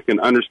react and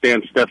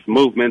understand Steph's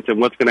movements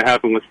and what's going to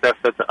happen when Steph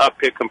sets an up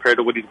pick compared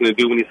to what he's going to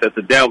do when he sets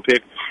a down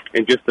pick,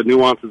 and just the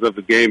nuances of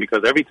the game,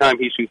 because every time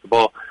he shoots the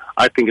ball,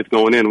 I think it's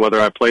going in,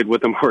 whether I played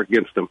with him or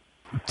against him.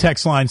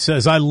 Text line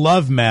says, I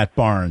love Matt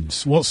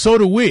Barnes. Well, so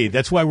do we.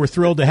 That's why we're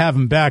thrilled to have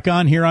him back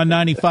on here on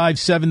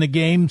 95.7 The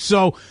Game.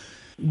 So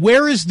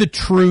where is the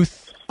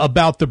truth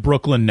about the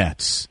Brooklyn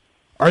Nets?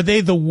 Are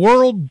they the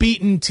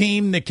world-beaten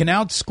team that can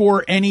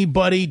outscore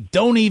anybody,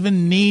 don't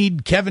even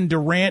need Kevin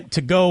Durant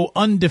to go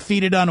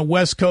undefeated on a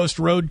West Coast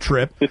road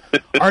trip?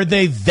 Are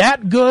they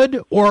that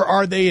good, or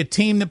are they a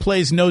team that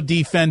plays no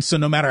defense, so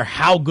no matter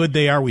how good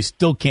they are, we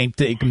still can't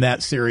take them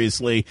that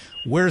seriously?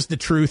 Where's the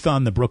truth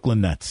on the Brooklyn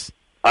Nets?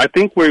 I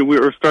think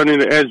we're starting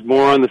to edge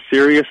more on the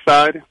serious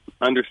side,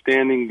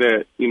 understanding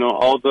that,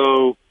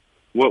 although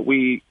what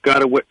we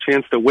got a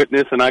chance to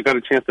witness and I got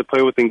a chance to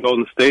play with in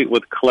Golden State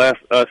with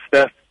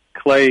Steph,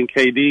 Clay, and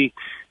KD,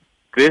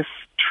 this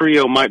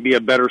trio might be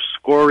a better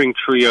scoring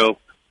trio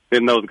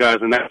than those guys,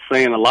 and that's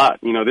saying a lot.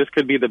 This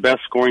could be the best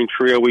scoring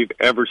trio we've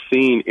ever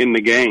seen in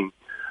the game.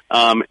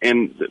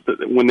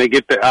 When they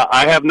get there,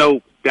 I have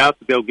no doubt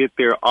that they'll get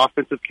their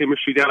offensive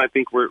chemistry down. I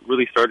think we're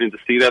really starting to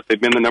see that. They've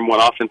been the number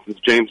one offense since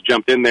James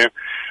jumped in there.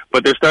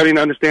 But they're starting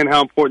to understand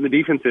how important the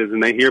defense is,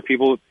 and they hear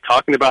people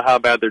talking about how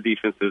bad their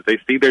defense is. They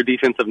see their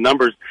defensive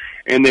numbers,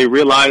 and they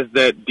realize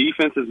that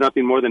defense is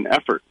nothing more than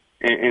effort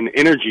and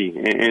energy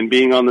and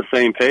being on the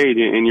same page,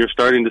 and you're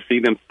starting to see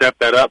them step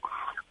that up.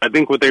 I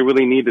think what they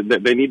really need,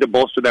 they need to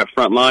bolster that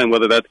front line,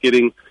 whether that's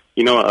getting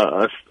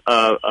a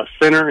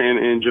center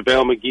in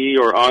JaVale McGee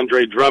or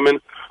Andre Drummond,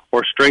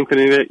 or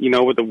strengthening it,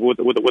 with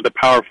a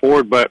power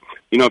forward. But,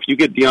 if you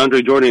get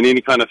DeAndre Jordan in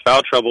any kind of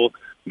foul trouble,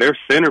 their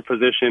center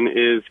position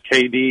is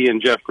KD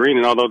and Jeff Green.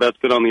 And although that's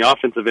good on the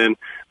offensive end,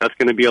 that's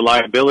going to be a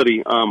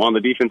liability on the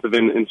defensive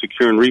end in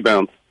securing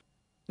rebounds.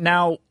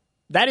 Now,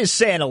 that is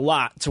saying a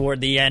lot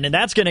toward the end, and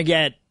that's going to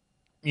get,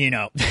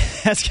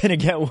 that's going to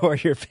get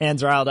Warrior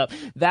fans riled up.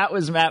 That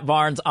was Matt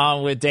Barnes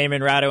on with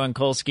Damon Rado and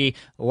Kolsky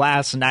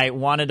last night.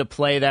 Wanted to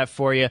play that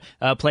for you,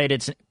 play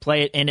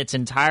it in its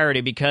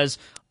entirety, because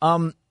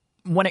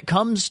when it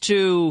comes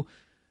to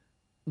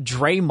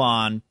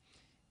Draymond,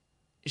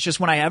 it's just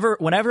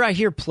whenever I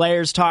hear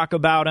players talk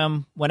about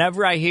him,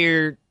 whenever I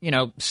hear,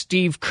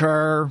 Steve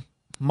Kerr,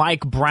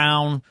 Mike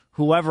Brown,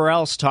 whoever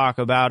else talk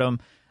about him,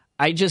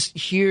 I just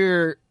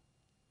hear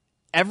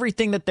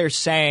everything that they're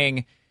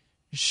saying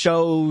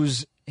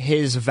shows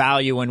his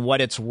value and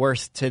what it's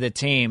worth to the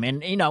team.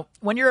 And, you know,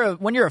 when you're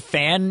a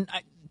fan,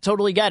 I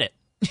totally get it.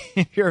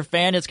 If you're a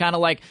fan, it's kind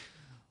of like,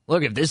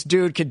 look, if this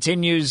dude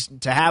continues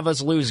to have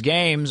us lose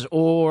games,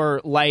 or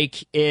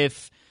like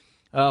if,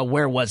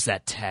 where was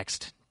that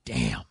text?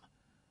 Damn.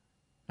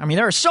 I mean,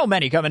 there are so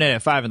many coming in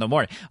at 5 in the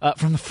morning.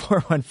 From the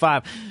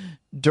 415,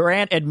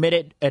 Durant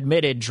admitted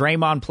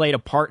Draymond played a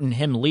part in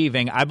him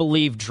leaving. I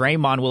believe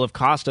Draymond will have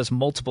cost us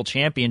multiple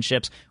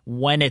championships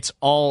when it's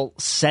all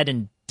said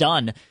and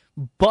done.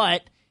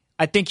 But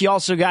I think you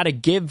also got to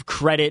give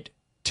credit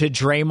to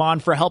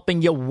Draymond for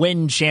helping you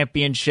win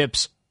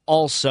championships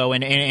also,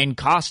 and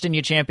costing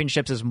you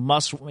championships is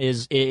much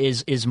worse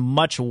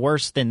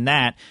than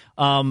that.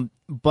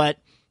 But,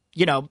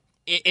 you know,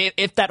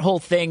 if that whole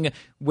thing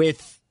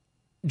with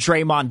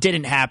Draymond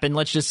didn't happen,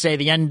 let's just say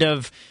the end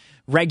of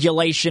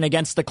regulation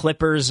against the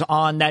Clippers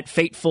on that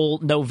fateful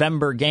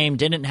November game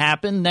didn't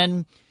happen,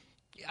 then,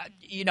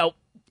 you know,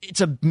 it's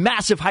a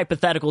massive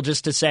hypothetical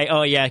just to say,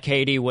 oh, yeah,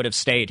 KD would have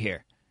stayed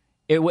here.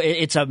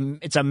 It's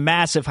a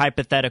massive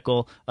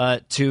hypothetical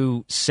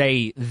to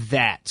say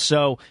that.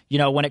 So, you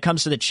know, when it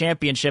comes to the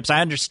championships, I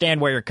understand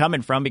where you're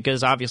coming from,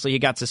 because obviously he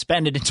got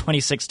suspended in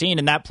 2016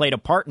 and that played a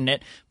part in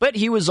it. But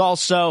he was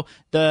also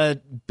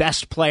the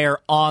best player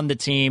on the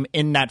team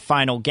in that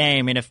final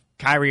game. And if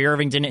Kyrie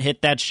Irving didn't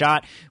hit that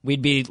shot,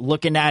 we'd be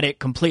looking at it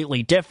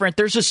completely different.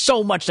 There's just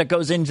so much that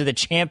goes into the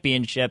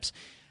championships.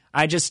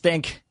 I just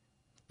think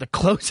the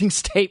closing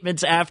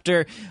statements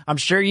after, I'm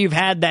sure you've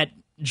had that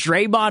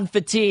Draymond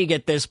fatigue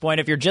at this point.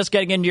 If you're just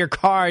getting into your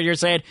car, you're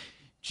saying,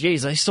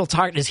 geez, is he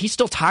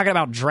still talking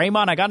about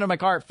Draymond? I got into my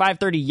car at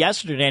 5:30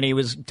 yesterday and he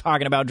was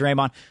talking about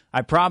Draymond.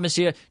 I promise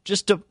you,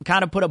 just to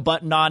kind of put a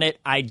button on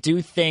it, I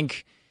do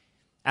think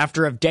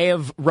after a day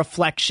of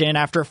reflection,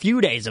 after a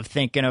few days of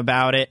thinking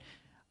about it,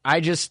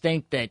 I just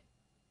think that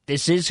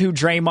this is who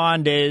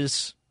Draymond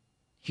is.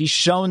 He's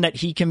shown that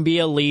he can be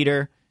a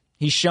leader.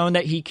 He's shown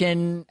that he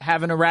can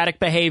have an erratic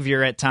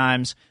behavior at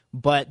times,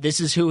 but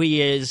this is who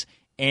he is.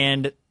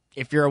 And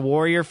if you're a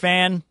Warrior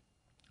fan,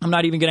 I'm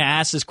not even going to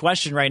ask this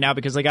question right now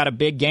because they got a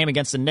big game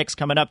against the Knicks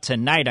coming up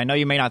tonight. I know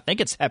you may not think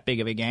it's that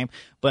big of a game,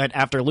 but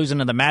after losing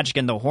to the Magic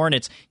and the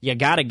Hornets, you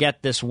got to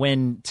get this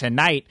win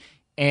tonight.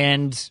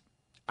 And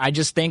I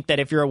just think that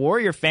if you're a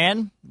Warrior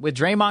fan with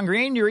Draymond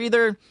Green, you're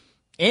either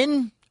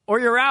in or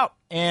you're out.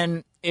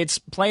 And it's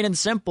plain and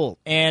simple.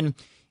 And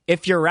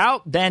if you're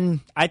out,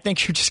 then I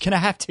think you're just going to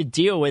have to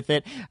deal with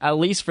it, at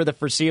least for the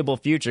foreseeable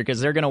future,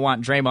 because they're going to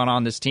want Draymond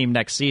on this team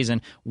next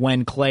season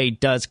when Clay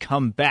does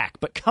come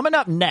back. But coming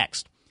up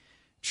next,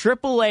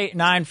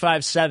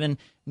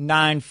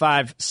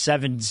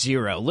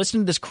 888-957-9570.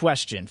 Listen to this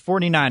question,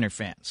 49er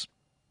fans.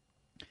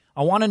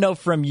 I want to know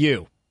from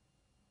you,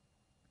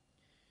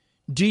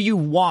 do you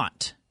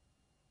want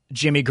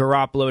Jimmy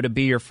Garoppolo to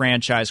be your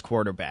franchise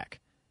quarterback?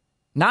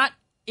 Not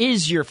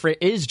is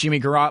Jimmy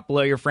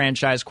Garoppolo your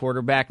franchise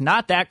quarterback?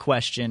 Not that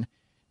question.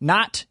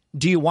 Not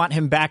do you want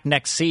him back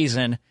next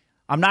season?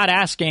 I'm not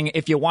asking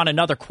if you want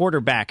another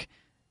quarterback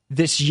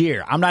this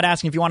year. I'm not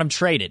asking if you want him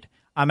traded.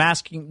 I'm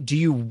asking, do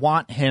you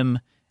want him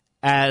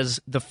as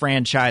the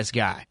franchise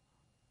guy?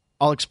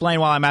 I'll explain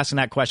while I'm asking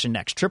that question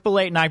next.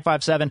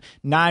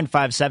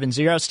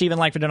 888-957-9570. Steven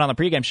Langford on the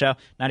pregame show,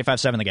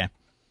 95.7 The Game.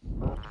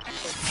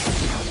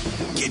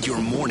 Get your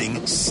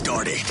morning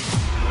started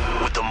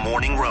with the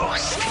Morning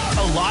Roast.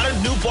 A lot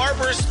of new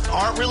barbers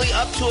aren't really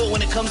up to it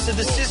when it comes to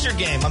the scissor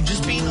game. I'm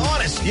just being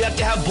honest. You have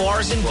to have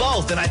bars in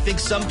both, and I think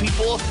some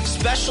people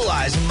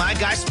specialize, and my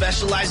guy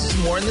specializes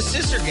more in the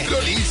scissor game. You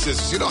don't need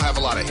scissors. You don't have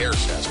a lot of hair,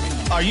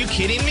 Sasky. Are you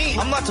kidding me?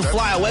 I'm about to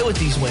fly away with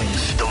these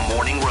wings. The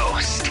Morning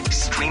Roast,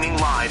 streaming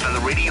live on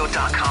the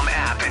radio.com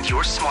app and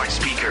your smart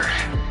speaker.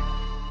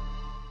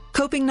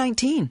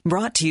 Coping-19,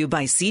 brought to you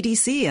by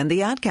CDC and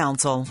the Ad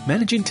Council.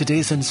 Managing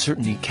today's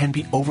uncertainty can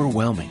be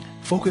overwhelming.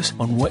 Focus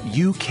on what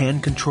you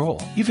can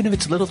control, even if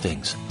it's little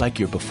things, like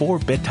your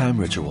before-bedtime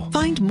ritual.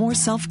 Find more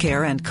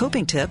self-care and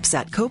coping tips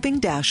at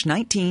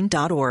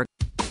coping-19.org.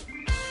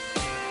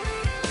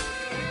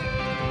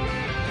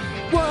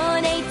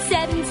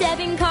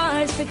 1-877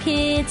 Cars for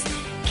Kids.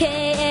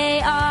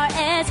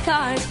 KARS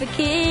Cars for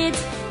Kids.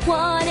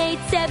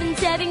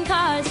 1-877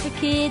 Cars for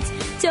Kids.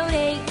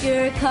 Donate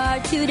your car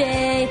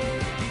today.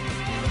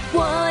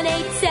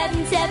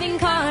 1-877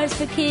 Cars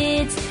for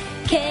Kids.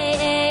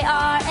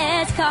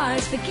 KARS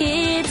Cars for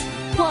Kids.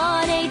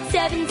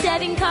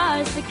 1-877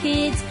 Cars for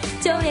Kids.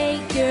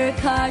 Donate your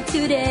car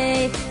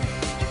today.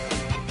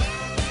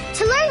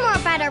 To learn more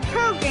about our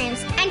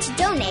programs and to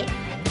donate,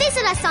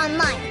 visit us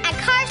online at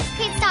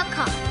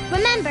carsforkids.com.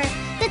 Remember,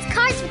 that's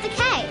Cars with a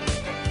K.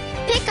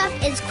 Pickup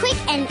is quick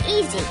and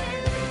easy.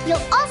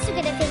 You'll also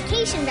get a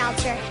vacation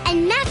voucher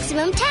and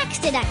maximum tax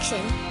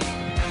deduction.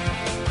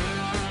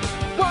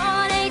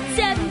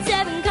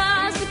 1-877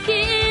 Cars for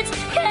Kids.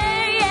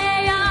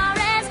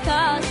 KARS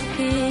Cars for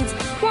Kids.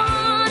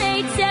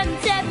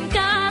 1-877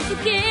 Cars for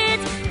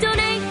Kids.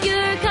 Donate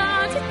your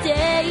car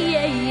today.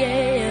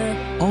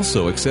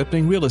 also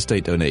accepting real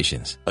estate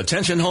donations.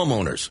 Attention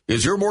homeowners.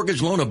 Is your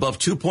mortgage loan above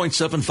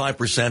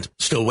 2.75%?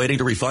 Still waiting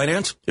to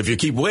refinance? If you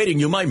keep waiting,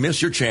 you might miss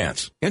your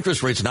chance.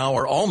 Interest rates now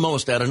are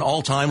almost at an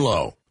all-time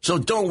low. So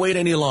don't wait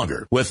any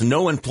longer. With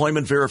no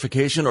employment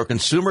verification or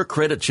consumer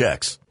credit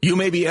checks, you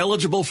may be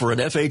eligible for an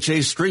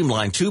FHA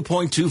streamlined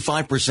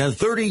 2.25%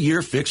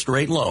 30-year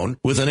fixed-rate loan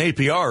with an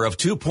APR of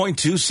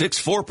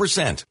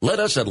 2.264%.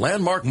 Let us at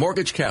Landmark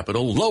Mortgage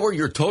Capital lower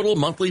your total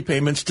monthly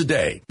payments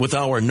today with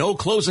our no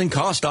closing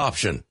cost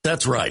option.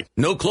 That's right,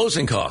 no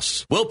closing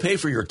costs. We'll pay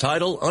for your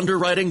title,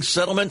 underwriting,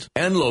 settlement,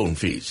 and loan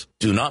fees.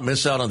 Do not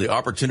miss out on the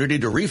opportunity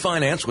to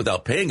refinance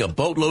without paying a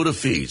boatload of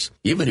fees,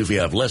 even if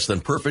you have less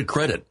than perfect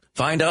credit.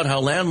 Find out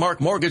how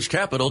Landmark Mortgage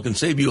Capital can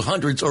save you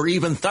hundreds or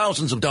even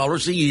thousands of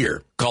dollars a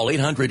year. Call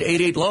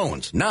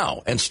 800-88-LOANS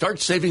now and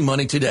start saving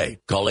money today.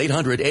 Call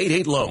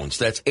 800-88-LOANS.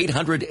 That's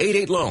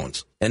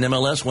 800-88-LOANS.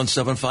 NMLS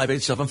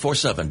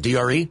 1758747.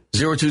 DRE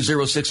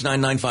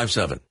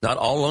 020699957. Not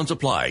all loans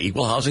apply.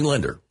 Equal housing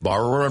lender.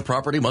 Borrower and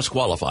property must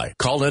qualify.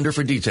 Call lender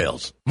for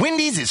details.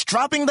 Wendy's is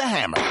dropping the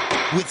hammer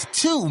with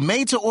 2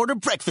 made-to-order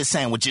breakfast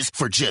sandwiches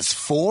for just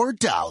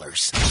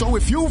 $4. So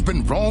if you've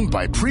been wronged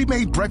by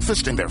pre-made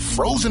breakfast and their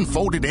frozen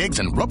folded eggs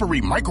and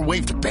rubbery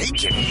microwaved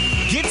bacon,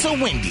 get to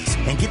Wendy's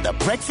and get the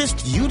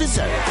breakfast you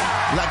deserve.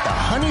 Like the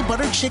honey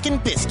butter chicken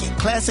biscuit,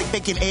 classic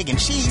bacon, egg, and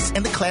cheese,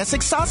 and the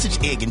classic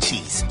sausage, egg, and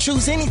cheese.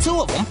 Choose any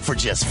 2 of them for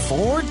just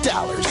 $4.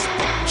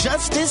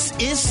 Justice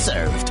is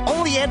served.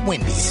 Only at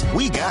Wendy's.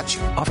 We got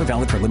you. Offer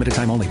valid for limited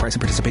time only. Price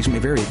and participation may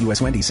vary at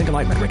U.S. Wendy's. Single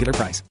item at regular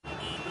price.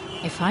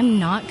 If I'm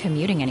not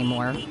commuting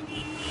anymore,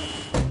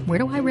 where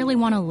do I really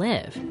want to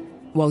live?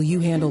 While you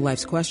handle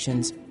life's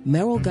questions,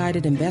 Merrill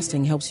Guided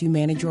Investing helps you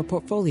manage your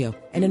portfolio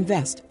and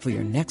invest for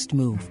your next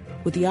move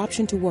with the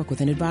option to work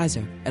with an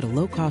advisor at a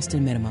low cost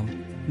and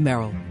minimum.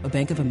 Merrill, a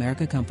Bank of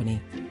America company.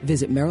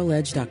 Visit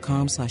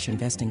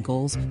merrilledge.com/investing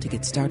goals to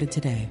get started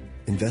today.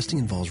 Investing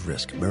involves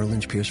risk. Merrill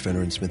Lynch, Pierce,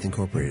 Fenner & Smith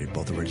Incorporated,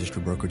 both a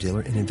registered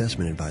broker-dealer and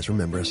investment advisor,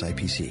 member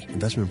SIPC.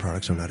 Investment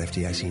products are not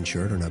FDIC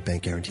insured or not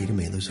bank guaranteed and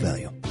may lose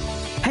value.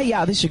 Hey,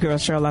 y'all, this is your girl,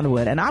 Cheryl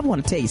Underwood, and I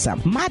want to tell you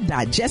something. My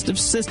digestive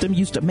system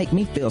used to make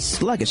me feel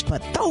sluggish,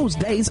 but those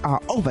days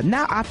are over.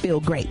 Now I feel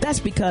great.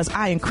 That's because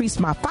I increased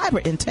my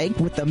fiber intake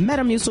with the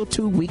Metamucil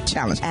 2-week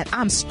challenge, and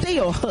I'm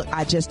still hooked.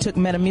 I just took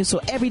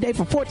Metamucil every day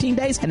for 14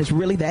 days, and it's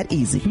really that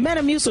easy.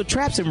 Metamucil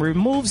traps and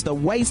removes the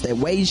waste that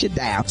weighs you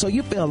down, so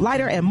you feel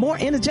lighter and more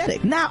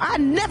energetic. Now I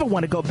never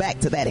want to go back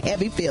to that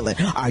heavy feeling.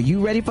 Are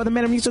you ready for the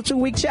Metamucil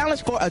 2-week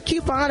challenge? For a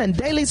coupon and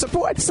daily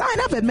support, sign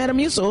up at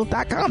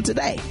Metamucil.com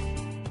today.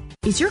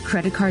 Is your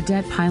credit card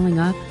debt piling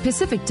up?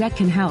 Pacific Debt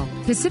can help.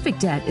 Pacific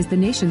Debt is the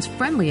nation's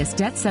friendliest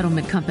debt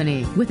settlement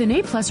company. With an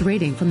A+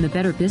 rating from the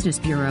Better Business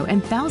Bureau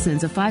and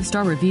thousands of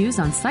 5-star reviews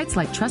on sites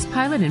like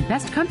Trustpilot and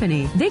Best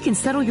Company, they can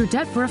settle your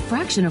debt for a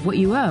fraction of what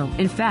you owe.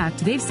 In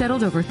fact, they've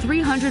settled over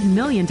 $300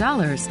 million,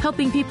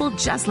 helping people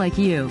just like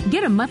you.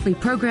 Get a monthly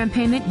program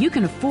payment you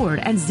can afford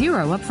and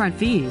 0 upfront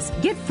fees.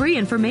 Get free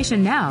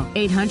information now.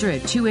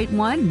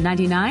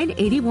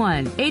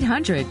 800-281-9981.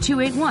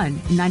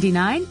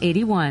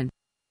 800-281-9981.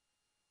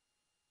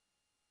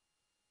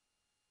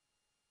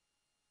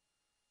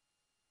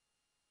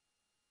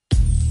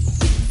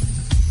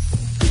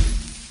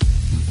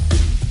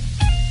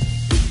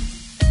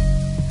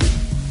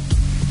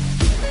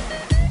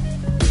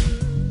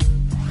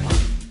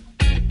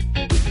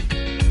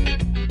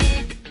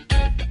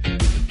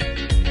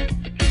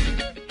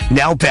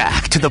 Now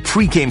back to the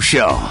pregame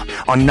show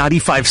on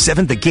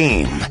 95.7 The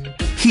Game.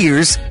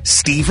 Here's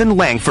Steven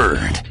Langford.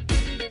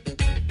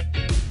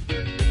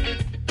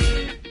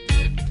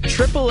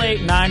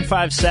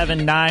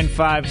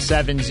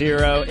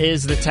 888-957-9570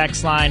 is the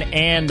text line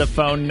and the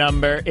phone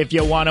number if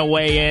you want to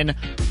weigh in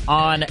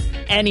on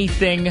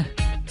anything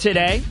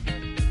today.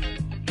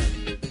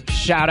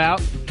 Shout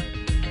out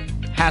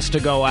has to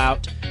go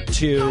out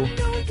to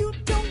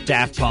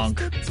Daft Punk.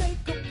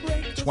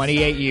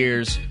 28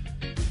 years.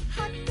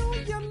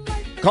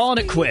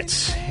 Calling it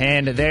quits,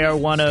 and they are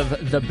one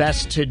of the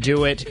best to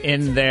do it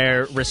in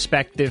their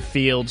respective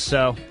fields.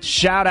 So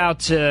shout out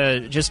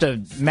to, just a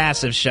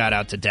massive shout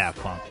out to Daft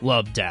Punk.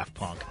 Love Daft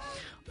Punk.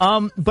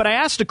 But I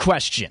asked a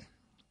question,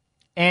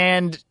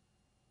 and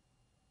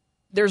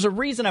there's a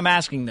reason I'm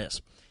asking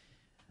this.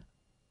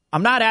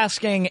 I'm not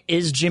asking,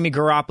 is Jimmy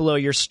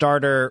Garoppolo your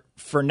starter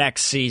for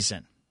next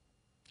season?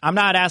 I'm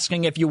not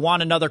asking if you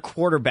want another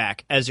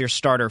quarterback as your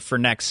starter for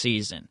next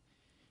season.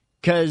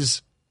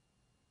 Because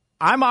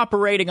I'm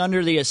operating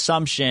under the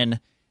assumption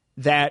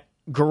that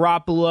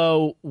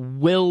Garoppolo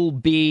will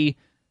be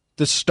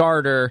the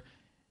starter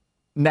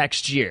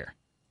next year.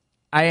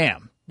 I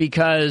am,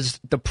 because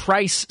the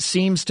price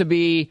seems to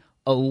be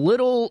a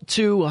little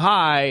too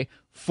high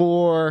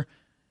for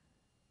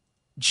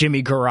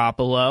Jimmy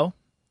Garoppolo.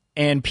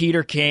 And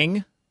Peter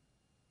King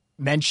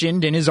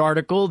mentioned in his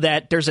article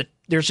that there's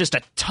just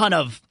a ton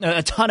of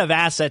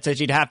assets that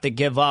you'd have to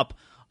give up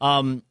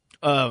in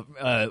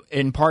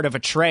part of a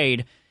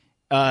trade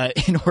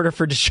in order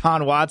for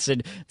Deshaun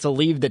Watson to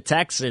leave the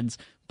Texans.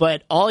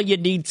 But all you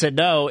need to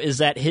know is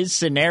that his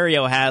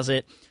scenario has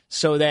it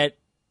so that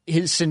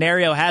his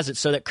scenario has it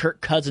so that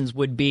Kirk Cousins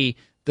would be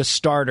the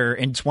starter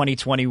in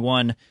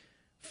 2021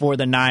 for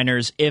the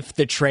Niners if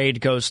the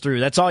trade goes through.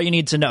 That's all you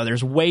need to know.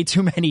 There's way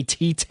too many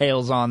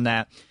details on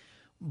that.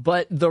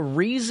 But the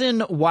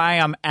reason why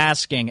I'm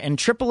asking, and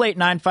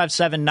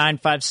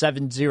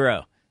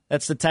 888-957-9570,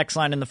 that's the text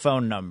line and the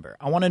phone number.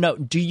 I want to know,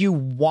 do you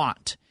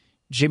want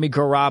Jimmy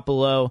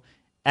Garoppolo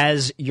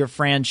as your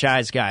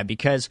franchise guy?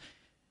 Because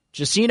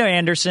Jacino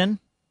Anderson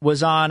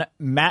was on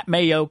Matt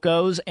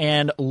Mayoko's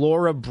and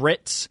Laura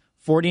Britt's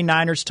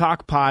 49ers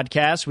Talk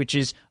podcast, which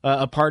is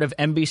a part of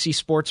NBC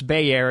Sports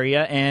Bay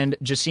Area. And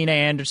Jacina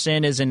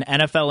Anderson is an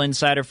NFL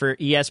insider for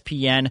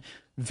ESPN,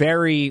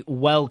 very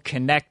well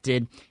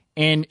connected.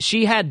 And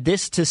she had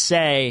this to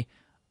say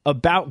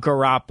about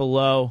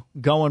Garoppolo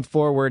going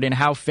forward and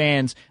how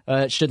fans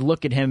should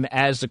look at him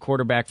as the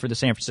quarterback for the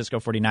San Francisco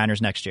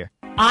 49ers next year.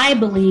 I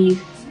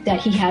believe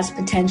that he has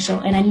potential,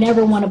 and I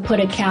never want to put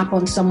a cap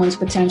on someone's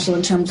potential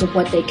in terms of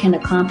what they can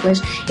accomplish.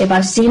 If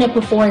I've seen it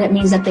before, that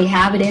means that they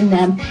have it in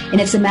them, and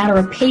it's a matter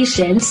of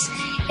patience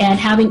and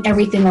having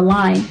everything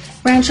aligned.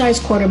 Franchise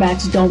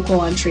quarterbacks don't grow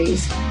on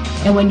trees.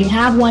 And when you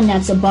have one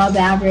that's above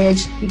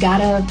average,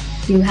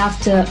 you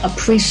have to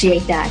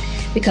appreciate that,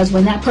 because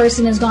when that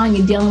person is gone,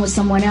 you're dealing with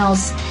someone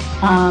else.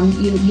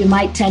 You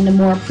might tend to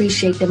more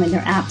appreciate them in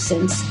their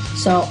absence.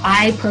 So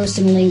I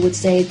personally would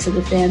say to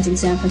the fans in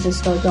San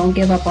Francisco, don't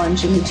give up on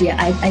Jimmy G.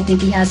 I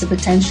think he has the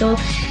potential.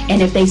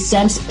 And if they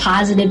sense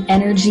positive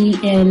energy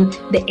in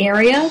the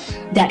area,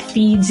 that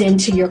feeds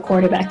into your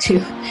quarterback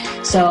too.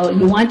 So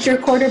you want your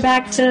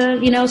quarterback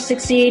to,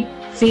 succeed,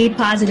 feed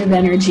positive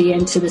energy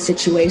into the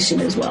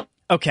situation as well.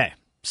 Okay.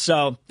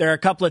 So there are a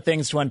couple of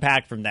things to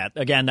unpack from that.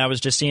 Again, that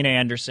was Jacina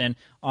Anderson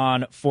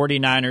on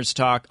 49ers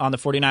Talk, on the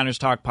 49ers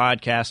Talk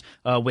podcast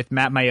with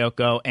Matt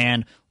Mayoko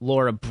and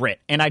Laura Britt.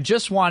 And I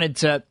just wanted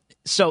to,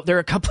 so there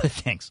are a couple of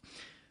things.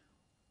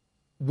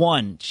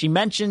 One, she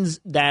mentions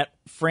that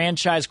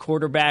franchise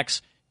quarterbacks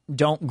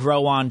don't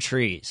grow on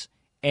trees,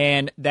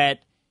 and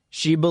that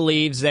she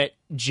believes that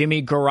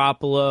Jimmy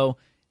Garoppolo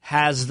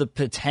has the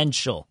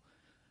potential.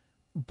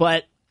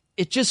 But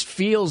it just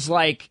feels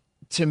like,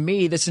 to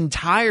me, this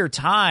entire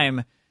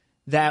time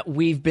that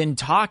we've been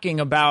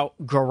talking about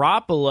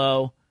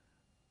Garoppolo,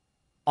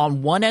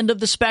 on one end of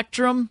the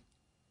spectrum,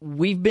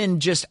 we've been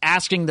just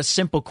asking the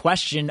simple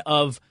question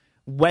of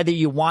whether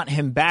you want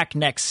him back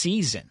next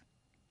season.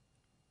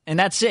 And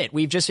that's it.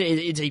 It's just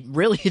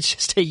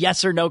a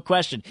yes or no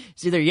question.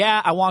 It's either, yeah,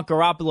 I want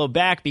Garoppolo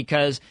back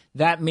because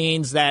that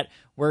means that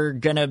we're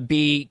going to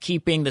be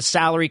keeping the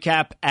salary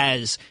cap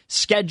as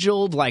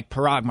scheduled, like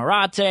Parag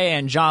Marathe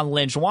and John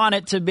Lynch want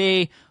it to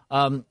be.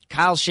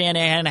 Kyle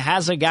Shanahan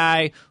has a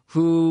guy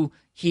who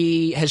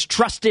he has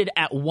trusted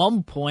at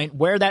one point.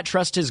 Where that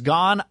trust has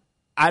gone,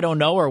 I don't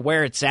know, or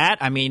where it's at.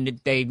 I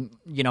mean, they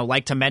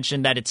like to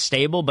mention that it's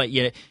stable, but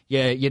you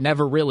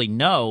never really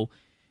know.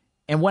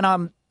 And when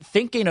I'm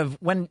thinking of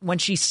when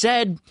she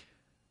said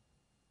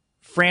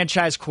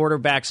franchise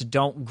quarterbacks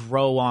don't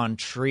grow on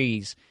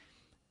trees,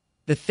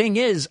 the thing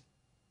is,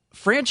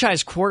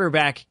 franchise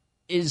quarterback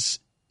is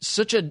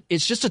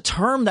it's just a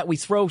term that we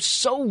throw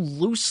so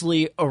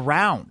loosely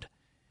around.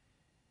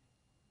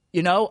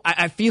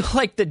 I feel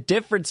like the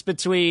difference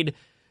between,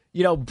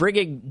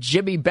 bringing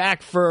Jimmy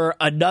back for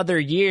another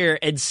year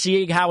and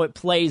seeing how it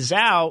plays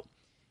out,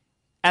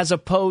 as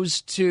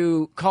opposed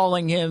to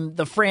calling him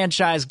the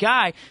franchise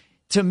guy.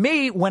 To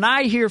me, when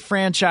I hear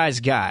franchise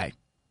guy,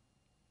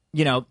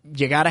 you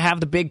got to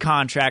have the big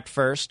contract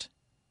first.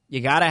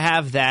 You got to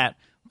have that.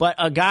 But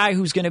a guy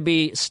who's going to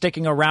be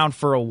sticking around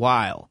for a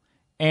while.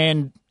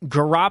 And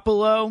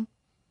Garoppolo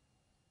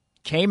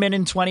came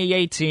in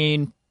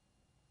 2018,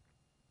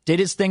 did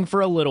his thing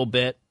for a little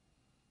bit.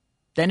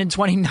 Then in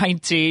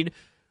 2019,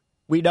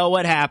 we know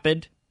what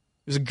happened.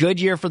 It was a good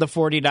year for the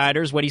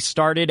 49ers when he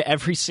started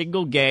every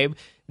single game.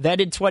 Then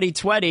in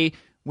 2020,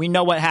 we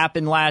know what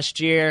happened last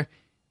year.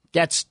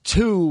 Gets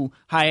 2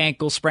 high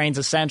ankle sprains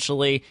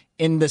essentially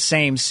in the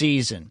same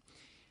season.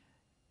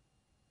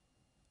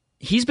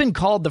 He's been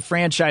called the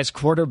franchise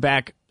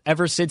quarterback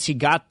ever since he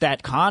got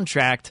that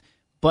contract.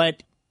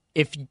 But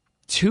if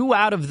 2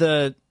 out of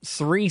the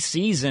 3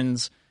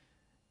 seasons,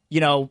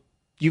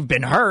 you've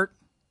been hurt,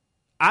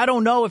 I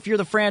don't know if you're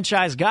the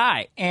franchise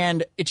guy.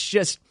 And it's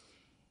just,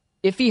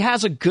 if he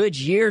has a good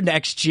year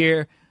next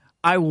year,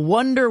 I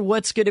wonder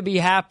what's going to be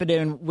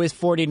happening with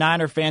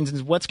 49er fans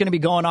and what's going to be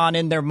going on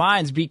in their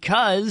minds.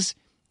 Because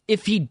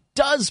if he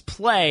does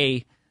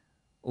play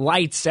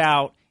lights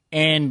out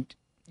and,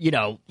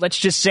 let's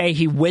just say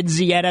he wins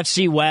the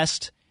NFC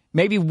West,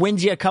 maybe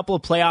wins you a couple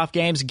of playoff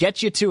games,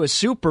 gets you to a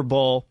Super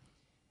Bowl,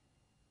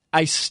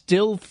 I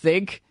still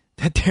think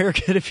that there are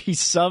going to be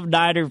some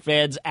Niner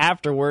fans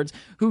afterwards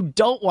who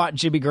don't want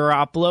Jimmy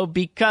Garoppolo,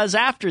 because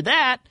after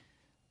that,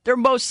 they're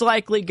most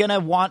likely going to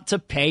want to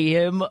pay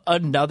him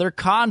another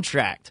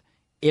contract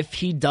if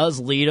he does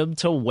lead them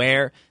to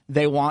where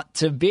they want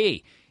to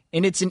be.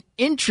 And it's an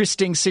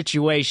interesting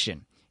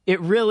situation.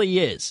 It really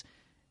is.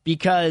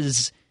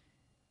 Because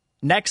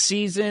next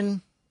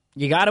season,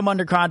 you got him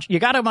under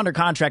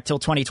contract till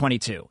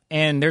 2022,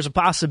 and there's a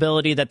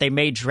possibility that they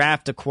may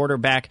draft a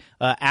quarterback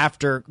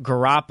after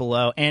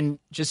Garoppolo. And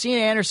Jacina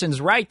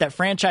Anderson's right that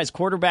franchise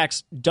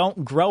quarterbacks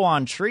don't grow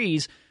on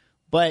trees,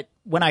 but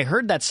when I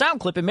heard that sound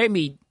clip, it made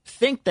me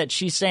think that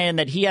she's saying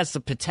that he has the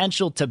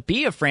potential to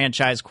be a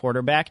franchise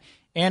quarterback,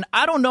 and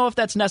I don't know if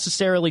that's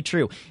necessarily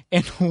true.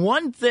 And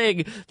one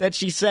thing that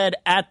she said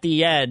at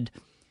the end,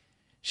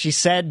 she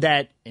said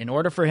that in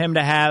order for him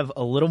to have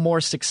a little more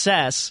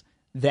success,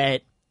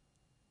 that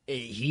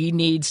he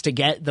needs to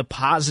get the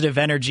positive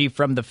energy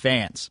from the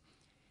fans.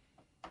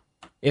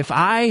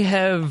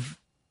 I've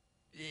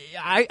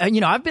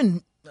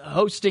been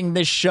hosting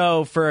this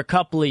show for a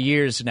couple of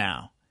years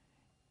now,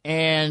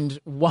 and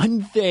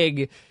one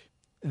thing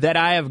that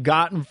I have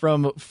gotten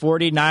from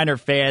 49er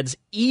fans,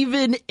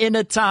 even in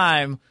a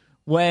time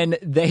when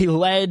they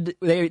led,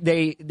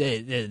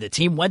 the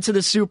team went to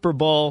the Super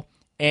Bowl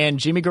and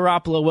Jimmy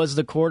Garoppolo was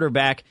the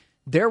quarterback,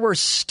 there were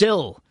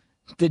still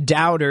the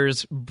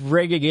doubters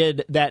bringing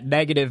in that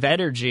negative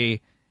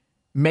energy,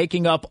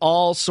 making up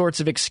all sorts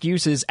of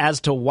excuses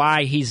as to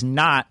why he's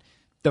not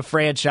the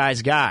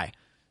franchise guy.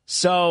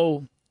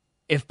 So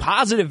if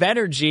positive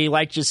energy,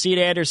 like Jacina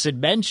Anderson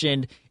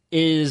mentioned,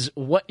 is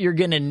what you're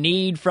going to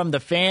need from the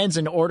fans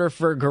in order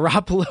for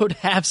Garoppolo to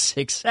have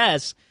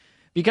success,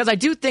 because I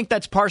do think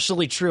that's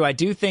partially true. I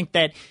do think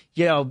that,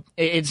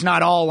 it's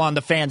not all on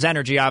the fans'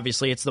 energy,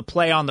 obviously. It's the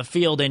play on the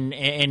field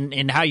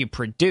and how you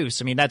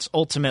produce. I mean, that's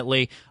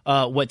ultimately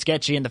what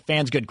gets you in the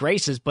fans' good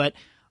graces. But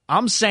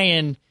I'm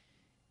saying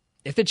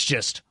if it's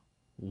just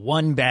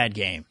one bad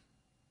game,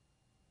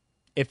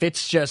 if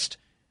it's just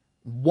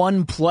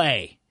one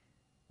play,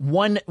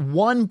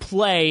 one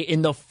play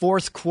in the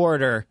fourth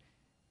quarter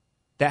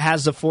that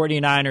has the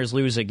 49ers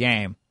lose a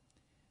game,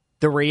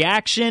 the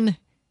reaction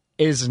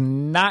is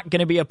not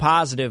going to be a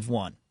positive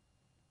one.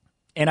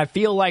 And I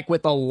feel like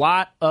with a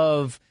lot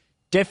of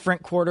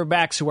different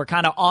quarterbacks who are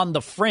kind of on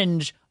the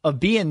fringe of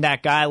being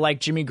that guy, like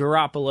Jimmy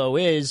Garoppolo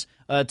is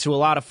to a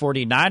lot of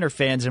 49er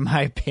fans, in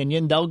my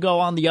opinion, they'll go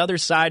on the other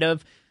side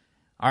of,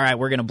 all right,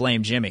 we're going to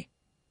blame Jimmy.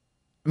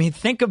 I mean,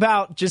 think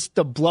about just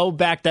the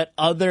blowback that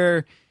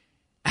other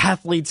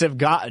athletes have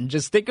gotten.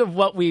 Just think of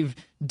what we've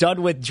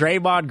done with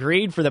Draymond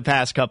Green for the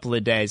past couple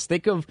of days.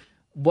 Think of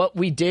what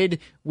we did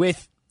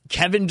with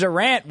Kevin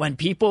Durant when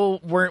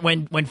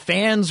when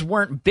fans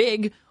weren't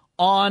big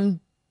on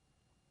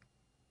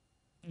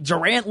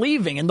Durant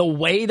leaving and the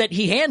way that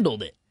he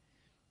handled it.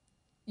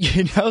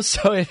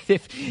 So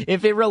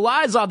if it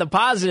relies on the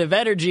positive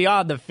energy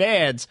on the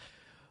fans,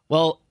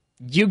 well,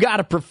 you got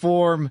to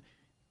perform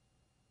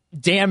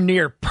damn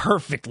near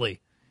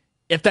perfectly.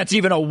 If that's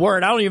even a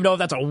word. I don't even know if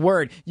that's a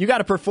word. You got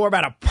to perform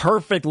at a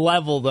perfect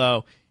level,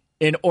 though,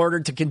 in order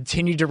to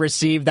continue to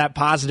receive that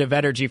positive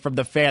energy from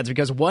the fans.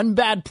 Because one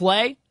bad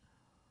play,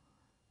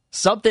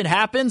 something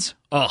happens,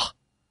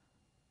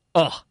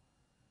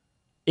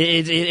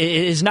 it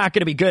is not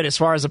going to be good as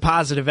far as the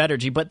positive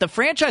energy. But the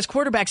franchise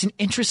quarterback's an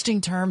interesting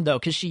term, though,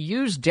 because she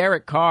used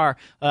Derek Carr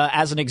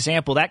as an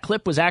example. That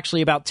clip was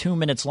actually about 2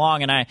 minutes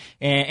long, and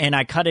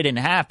I cut it in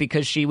half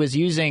because she was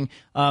using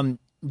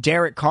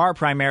Derek Carr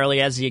primarily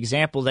as the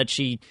example that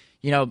she,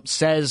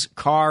 says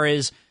Carr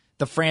is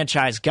the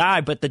franchise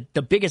guy. But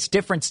the biggest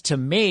difference to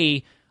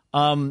me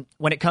when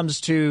it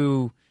comes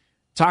to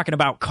talking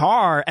about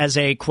Carr as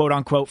a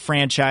quote-unquote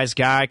franchise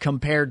guy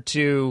compared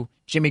to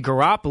Jimmy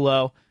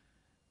Garoppolo,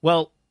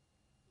 well,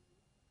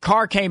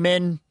 Carr came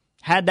in,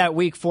 had that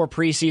Week 4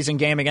 preseason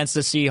game against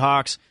the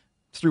Seahawks,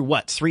 threw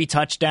 3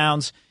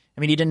 touchdowns.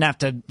 I mean, he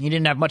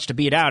didn't have much to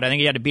beat out. I think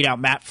he had to beat out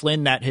Matt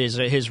Flynn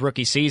his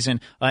rookie season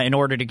in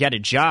order to get a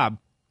job,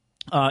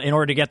 in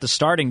order to get the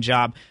starting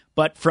job.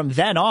 But from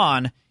then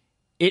on,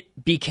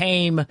 it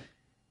became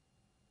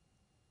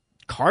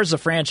Carr's a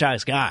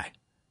franchise guy.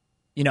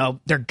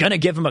 They're going to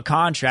give him a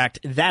contract.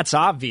 That's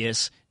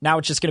obvious. Now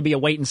it's just going to be a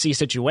wait-and-see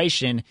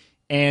situation.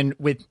 And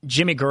with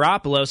Jimmy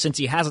Garoppolo, since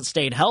he hasn't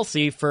stayed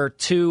healthy for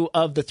 2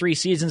 of the 3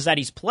 seasons that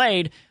he's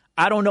played,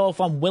 I don't know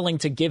if I'm willing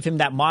to give him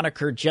that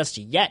moniker just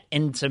yet.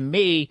 And to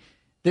me,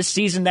 this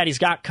season that he's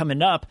got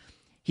coming up,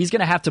 he's going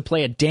to have to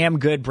play a damn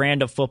good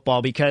brand of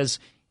football, because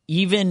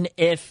even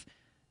if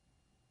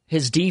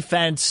his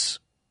defense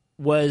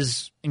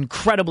was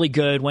incredibly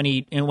good when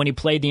he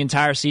played the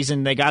entire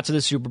season, they got to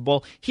the Super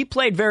Bowl, he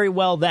played very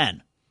well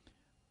then.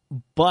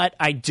 But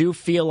I do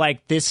feel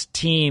like this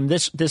team,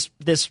 this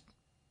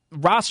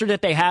roster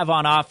that they have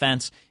on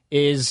offense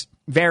is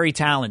very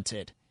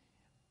talented.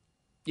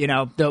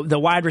 The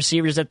wide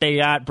receivers that they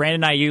got,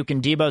 Brandon Ayuk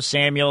and Deebo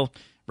Samuel,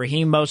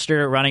 Raheem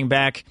Mostert at running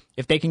back,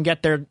 if they can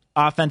get their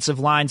offensive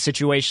line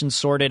situation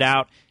sorted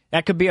out,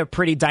 that could be a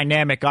pretty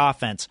dynamic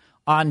offense.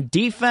 On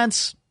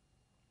defense,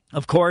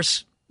 of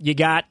course, you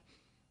got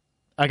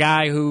a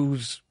guy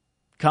who's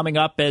coming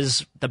up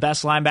as the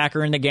best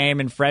linebacker in the game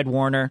in Fred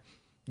Warner.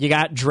 You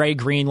got Dre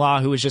Greenlaw,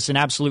 who is just an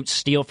absolute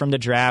steal from the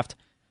draft.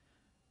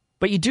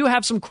 But you do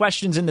have some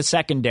questions in the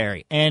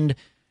secondary. And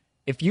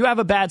if you have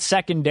a bad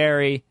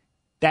secondary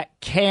that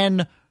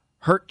can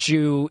hurt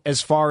you as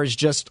far as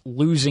just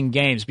losing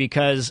games,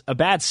 because a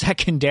bad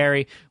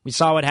secondary, we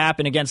saw what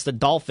happened against the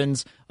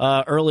Dolphins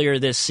earlier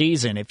this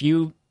season. If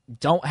you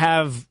don't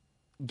have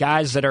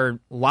guys that are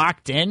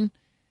locked in,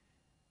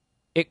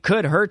 it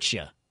could hurt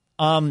you.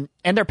 And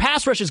their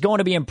pass rush is going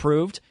to be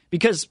improved,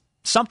 because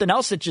something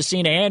else that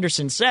Jacina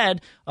Anderson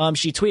said,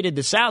 she tweeted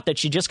this out, that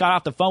she just got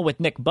off the phone with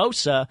Nick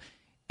Bosa,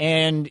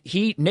 and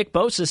Nick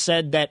Bosa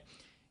said that,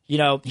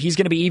 he's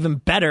going to be even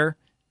better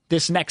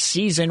this next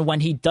season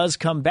when he does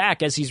come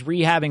back, as he's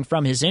rehabbing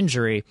from his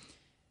injury.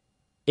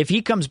 If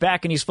he comes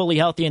back and he's fully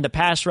healthy and the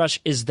pass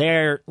rush is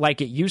there like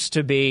it used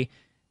to be,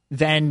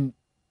 then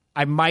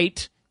I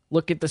might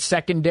look at the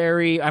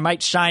secondary. I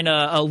might shine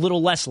a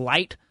little less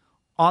light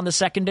on the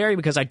secondary,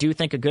 because I do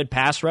think a good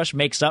pass rush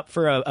makes up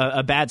for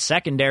a bad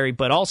secondary.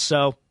 But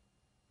also,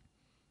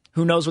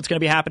 who knows what's going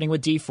to be happening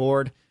with Dee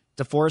Ford?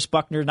 DeForest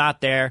Buckner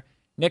not there.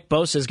 Nick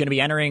Bosa is going to be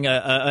entering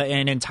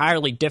an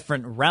entirely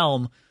different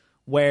realm,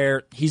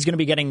 where he's going to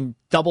be getting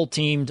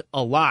double-teamed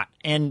a lot.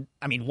 And,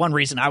 one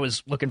reason I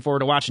was looking forward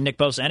to watching Nick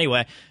Bosa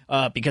anyway,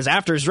 because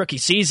after his rookie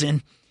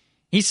season,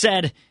 he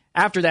said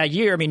after that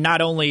year,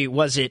 not only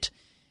was it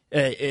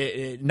was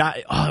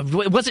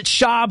it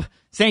Schaub?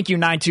 Thank you,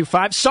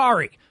 925.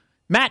 Sorry.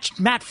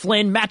 Matt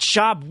Flynn, Matt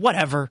Schaub,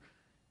 whatever.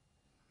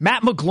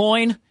 Matt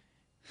McGloin,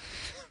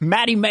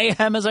 Matty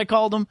Mayhem, as I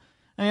called him.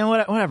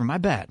 Whatever, my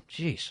bad.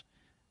 Jeez.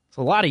 It's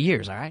a lot of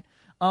years, all right?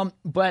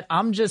 But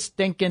I'm just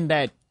thinking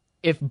that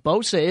if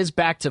Bosa is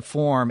back to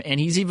form and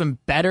he's even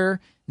better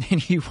than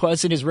he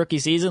was in his rookie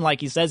season, like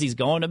he says he's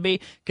going to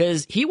be,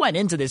 because he went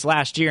into this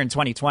last year in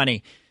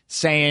 2020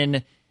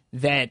 saying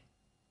that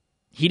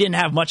he didn't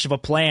have much of a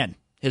plan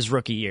his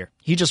rookie year.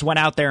 He just went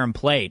out there and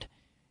played.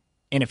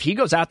 And if he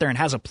goes out there and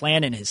has a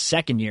plan in his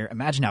second year,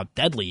 imagine how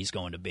deadly he's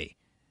going to be.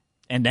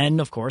 And then,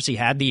 of course, he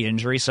had the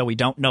injury, so we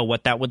don't know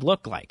what that would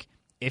look like.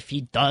 If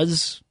he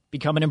does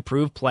become an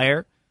improved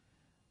player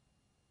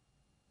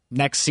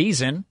next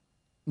season,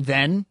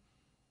 then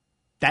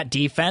that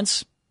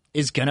defense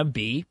is going to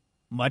be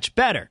much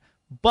better.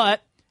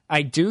 But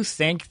I do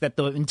think that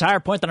the entire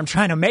point that I'm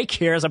trying to make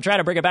here, as I'm trying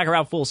to bring it back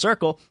around full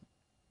circle,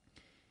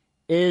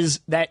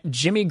 is that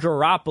Jimmy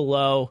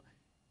Garoppolo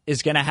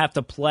is going to have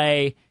to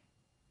play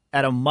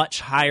at a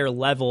much higher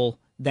level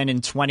than in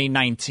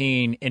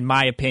 2019, in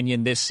my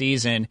opinion, this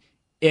season,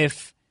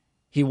 if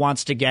he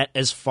wants to get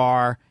as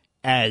far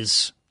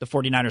as the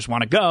 49ers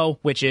want to go,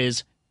 which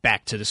is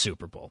back to the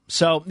Super Bowl.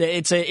 So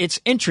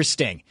it's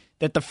interesting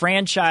that the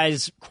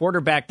franchise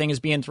quarterback thing is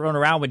being thrown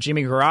around with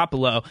Jimmy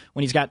Garoppolo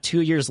when he's got 2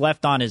 years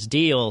left on his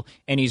deal,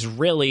 and he's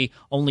really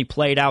only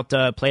played out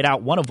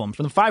one of them.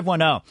 From the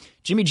 510,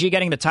 Jimmy G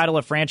getting the title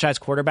of franchise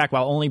quarterback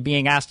while only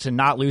being asked to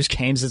not lose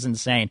games is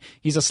insane.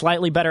 He's a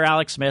slightly better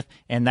Alex Smith,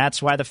 and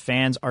that's why the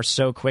fans are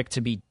so quick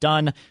to be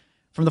done.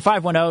 From the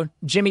 510,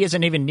 Jimmy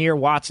isn't even near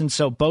Watson,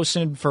 so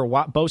Bosa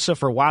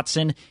for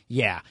Watson,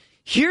 yeah.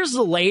 Here's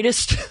the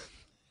latest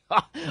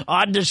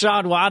on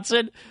Deshaun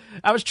Watson.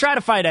 I was trying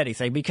to find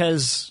anything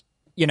because,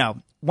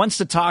 once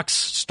the talks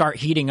start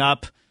heating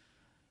up,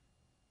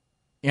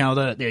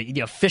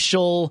 the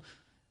official,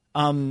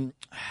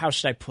 how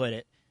should I put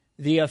it?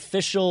 The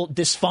official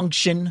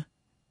dysfunction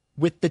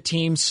with the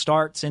team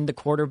starts, and the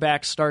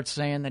quarterback starts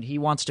saying that he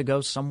wants to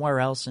go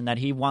somewhere else and that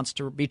he wants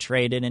to be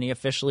traded, and he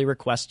officially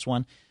requests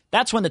one.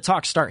 That's when the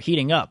talks start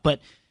heating up. But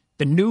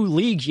the new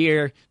league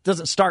year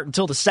doesn't start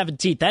until the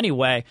 17th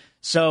anyway,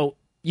 so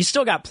you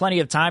still got plenty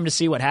of time to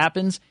see what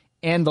happens.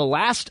 And the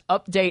last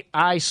update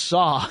I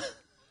saw,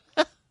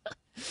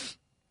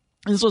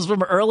 this was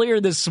from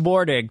earlier this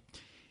morning,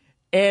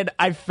 and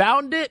I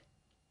found it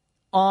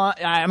on,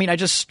 I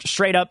just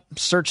straight up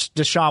searched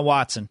Deshaun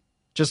Watson.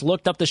 Just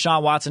looked up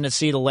Deshaun Watson to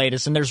see the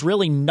latest, and there's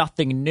really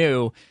nothing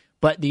new.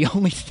 But the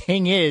only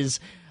thing is,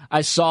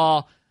 I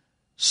saw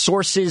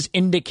sources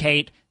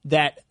indicate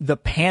that the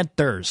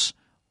Panthers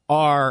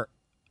are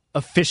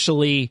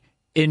officially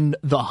in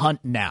the hunt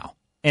now.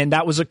 And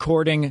that was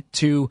according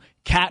to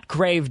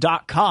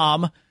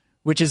catcrave.com,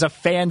 which is a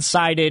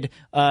fan-sided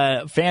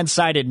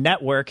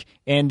network,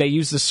 and they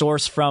use the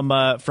source from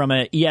an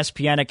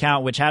ESPN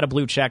account, which had a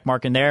blue check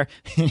mark in there.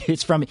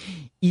 It's from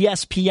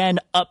ESPN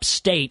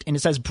Upstate, and it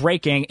says,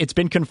 breaking, it's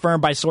been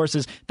confirmed by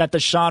sources that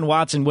Deshaun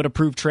Watson would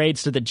approve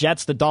trades to the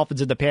Jets, the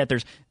Dolphins, and the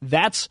Panthers.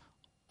 That's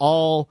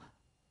all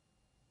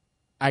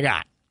I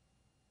got.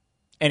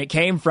 And it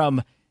came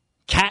from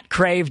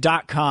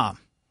catcrave.com.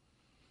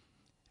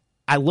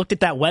 I looked at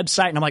that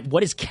website, and I'm like,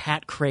 what is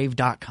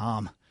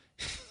catcrave.com?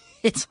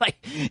 It's like,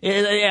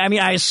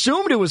 I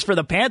assumed it was for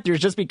the Panthers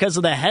just because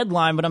of the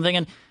headline, but I'm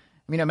thinking,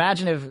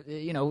 imagine if,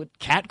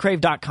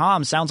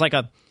 catcrave.com sounds like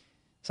a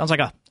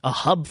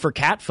hub for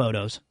cat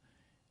photos.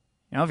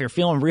 If you're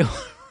feeling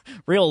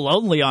real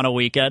lonely on a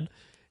weekend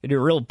and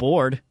you're real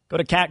bored, go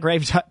to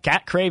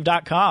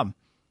catcrave.com.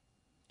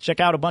 Check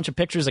out a bunch of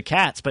pictures of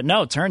cats. But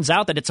no, it turns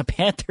out that it's a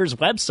Panthers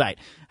website.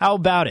 How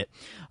about it?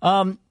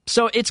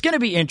 So it's going to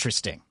be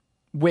interesting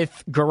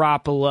with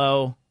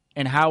Garoppolo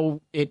and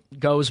how it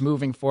goes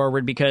moving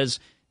forward, because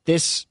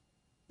this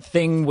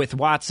thing with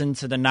Watson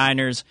to the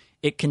Niners,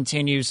 it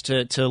continues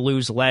to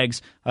lose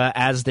legs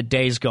as the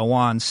days go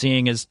on,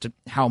 seeing as to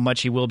how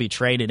much he will be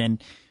traded.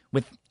 And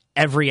with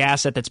every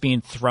asset that's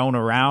being thrown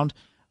around,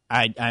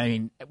 I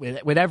mean,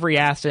 with every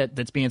asset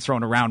that's being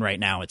thrown around right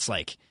now, it's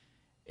like,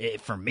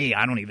 for me,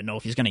 I don't even know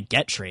if he's going to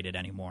get traded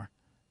anymore.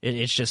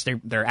 It's just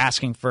they're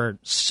asking for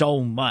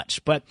so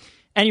much. But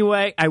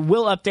anyway, I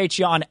will update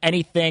you on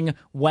anything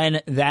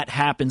when that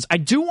happens. I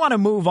do want to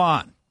move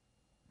on.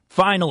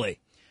 Finally,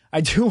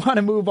 I do want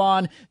to move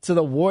on to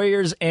the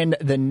Warriors and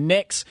the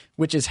Knicks,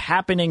 which is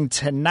happening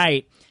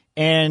tonight.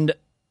 And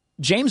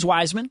James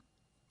Wiseman,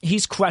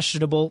 he's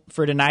questionable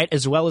for tonight,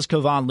 as well as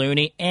Kevon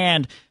Looney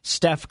and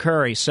Steph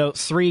Curry. So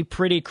 3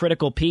 pretty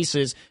critical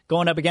pieces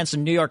going up against the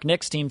New York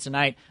Knicks team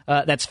tonight.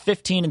 That's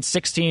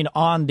 15-16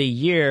 on the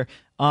year.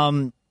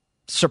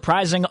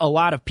 Surprising a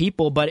lot of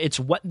people, but it's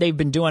what they've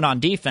been doing on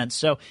defense.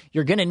 So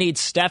you're going to need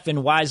Steph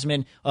and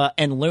Wiseman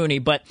and Looney.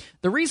 But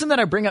the reason that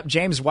I bring up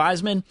James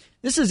Wiseman,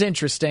 this is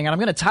interesting, and I'm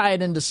going to tie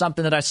it into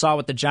something that I saw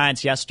with the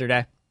Giants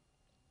yesterday.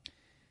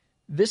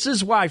 This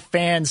is why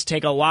fans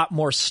take a lot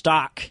more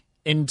stock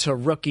into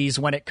rookies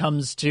when it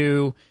comes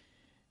to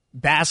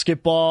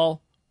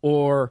basketball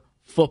or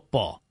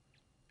football.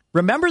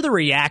 Remember the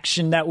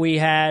reaction that we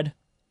had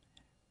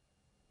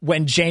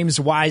when James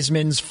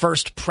Wiseman's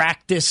first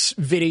practice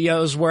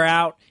videos were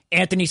out?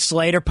 Anthony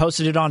Slater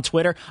posted it on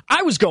Twitter.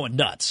 I was going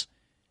nuts.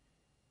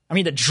 I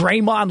mean, the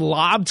Draymond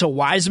lob to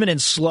Wiseman in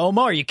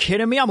slow-mo. Are you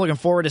kidding me? I'm looking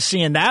forward to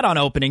seeing that on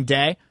opening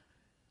day.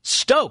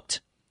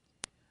 Stoked.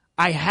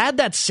 I had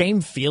that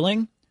same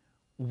feeling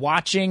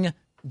watching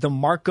the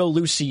Marco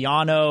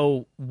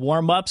Luciano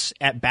warm-ups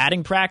at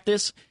batting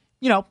practice.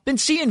 You know, been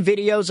seeing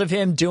videos of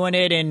him doing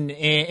it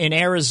in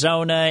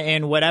Arizona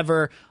and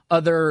whatever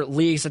other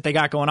leagues that they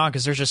got going on,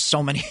 because there's just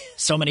so many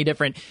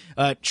different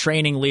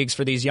training leagues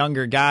for these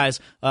younger guys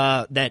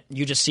that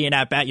you just see an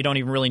at-bat, you don't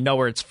even really know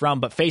where it's from.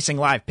 But facing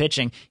live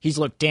pitching, he's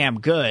looked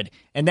damn good.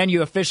 And then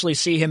you officially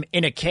see him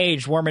in a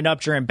cage warming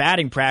up during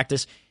batting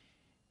practice,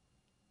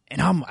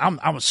 and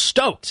I was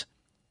stoked.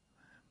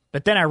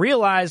 But then I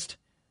realized,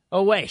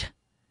 oh wait,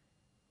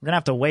 we're gonna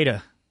have to wait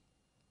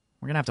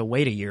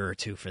a year or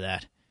two for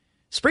that.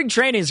 Spring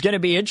training is going to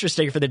be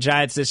interesting for the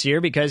Giants this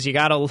year because you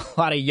got a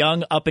lot of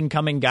young,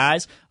 up-and-coming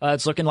guys.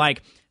 It's looking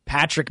like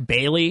Patrick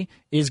Bailey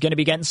is going to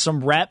be getting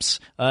some reps.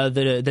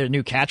 The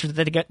new catcher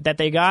that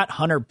they got,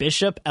 Hunter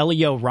Bishop,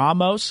 Elio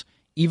Ramos,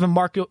 even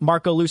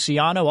Marco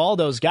Luciano, all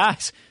those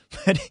guys.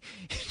 But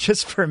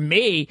just for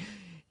me,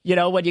 you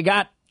know, when you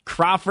got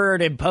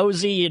Crawford and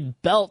Posey and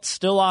Belt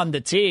still on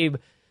the team,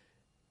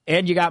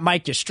 and you got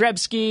Mike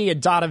Yastrzemski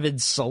and Donovan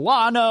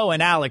Solano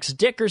and Alex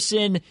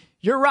Dickerson,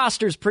 your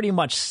roster's pretty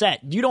much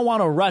set. You don't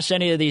want to rush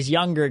any of these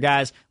younger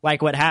guys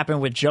like what happened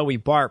with Joey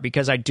Bart,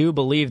 because I do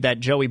believe that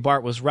Joey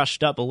Bart was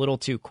rushed up a little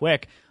too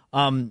quick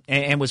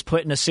and was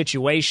put in a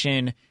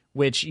situation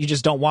which you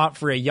just don't want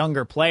for a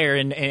younger player.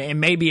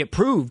 And maybe it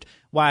proved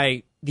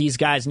why these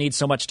guys need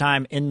so much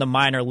time in the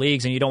minor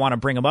leagues and you don't want to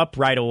bring them up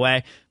right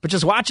away. But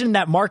just watching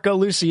that Marco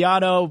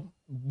Luciano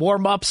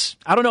warm-ups,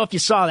 I don't know if you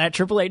saw that,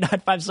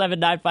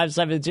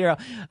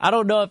 888-957-9570. I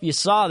don't know if you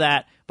saw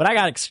that, but I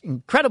got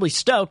incredibly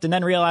stoked and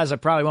then realized I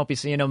probably won't be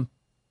seeing him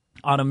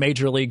on a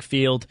major league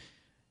field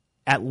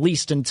at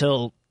least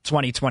until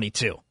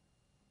 2022.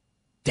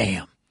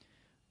 Damn.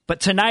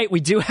 But tonight we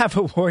do have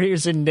a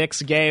Warriors and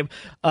Knicks game.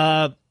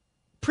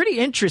 Pretty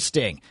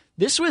interesting.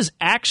 This was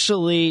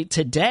actually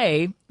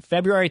today,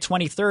 February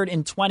 23rd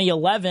in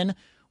 2011,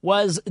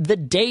 was the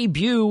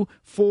debut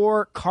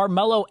for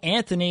Carmelo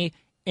Anthony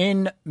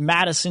in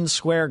Madison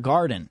Square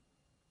Garden.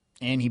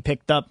 And he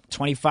picked up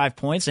 25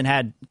 points and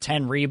had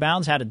 10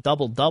 rebounds, had a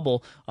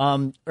double-double.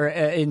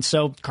 And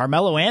so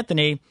Carmelo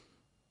Anthony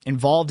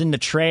involved in the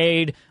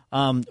trade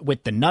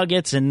with the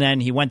Nuggets, and then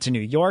he went to New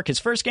York. His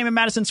first game in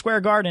Madison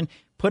Square Garden,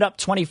 put up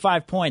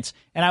 25 points.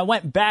 And I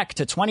went back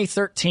to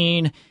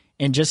 2013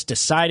 and just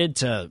decided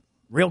to,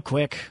 real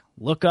quick,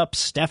 look up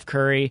Steph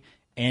Curry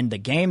and the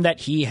game that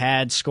he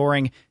had,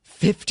 scoring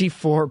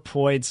 54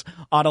 points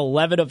on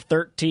 11 of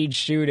 13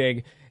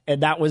 shooting,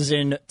 and that was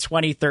in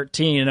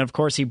 2013. And, of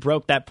course, he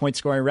broke that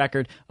point-scoring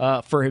record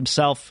for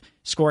himself,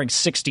 scoring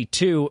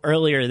 62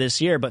 earlier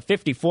this year, but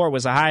 54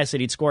 was the highest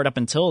that he'd scored up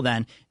until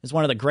then. It was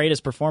one of the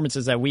greatest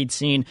performances that we'd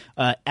seen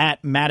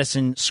at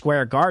Madison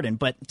Square Garden.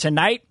 But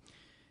tonight,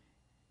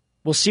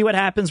 we'll see what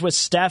happens with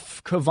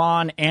Steph,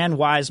 Kevon, and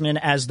Wiseman,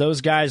 as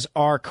those guys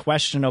are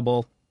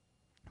questionable.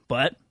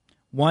 But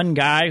one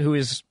guy who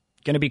is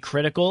going to be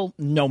critical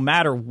no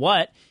matter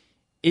what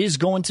is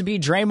going to be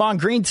Draymond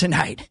Green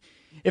tonight.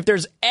 If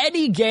there's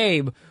any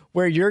game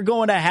where you're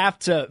going to have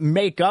to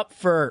make up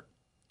for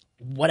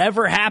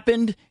whatever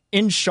happened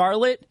in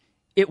Charlotte,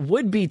 it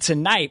would be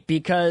tonight,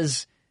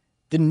 because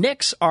the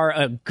Knicks are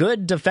a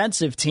good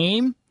defensive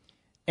team,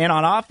 And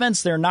on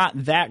offense, they're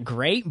not that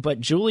great, but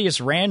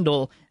Julius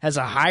Randle has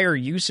a higher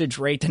usage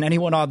rate than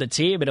anyone on the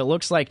team. And it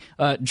looks like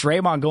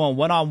Draymond going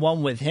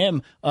one-on-one with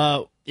him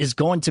is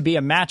going to be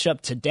a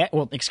matchup today.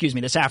 Well, excuse me,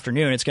 this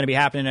afternoon. It's going to be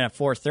happening at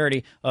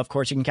 4:30. Of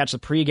course, you can catch the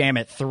pregame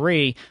at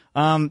 3.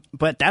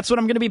 But that's what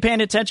I'm going to be paying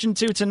attention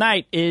to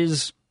tonight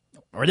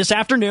or this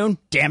afternoon,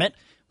 damn it,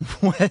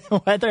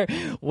 whether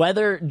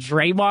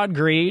Draymond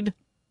Green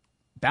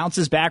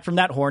bounces back from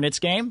that Hornets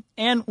game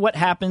and what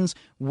happens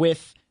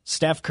with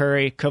Steph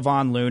Curry,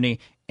 Kevon Looney,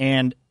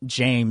 and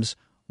James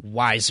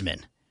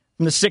Wiseman.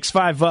 From the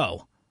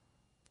 650,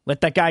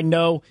 let that guy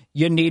know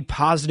you need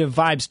positive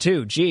vibes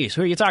too. Geez,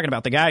 who are you talking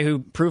about? The guy who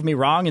proved me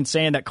wrong in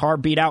saying that Carr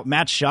beat out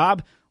Matt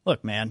Schaub?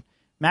 Look, man,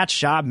 Matt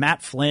Schaub,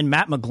 Matt Flynn,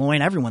 Matt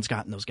McGloin, everyone's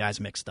gotten those guys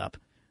mixed up.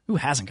 Who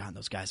hasn't gotten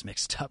those guys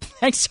mixed up?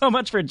 Thanks so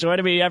much for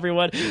joining me,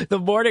 everyone. The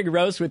Morning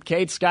Roast with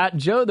Kate Scott,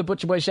 Joe the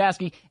Butcher Boy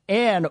Shasky,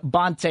 and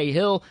Bonte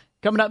Hill.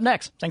 Coming up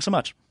next. Thanks so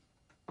much.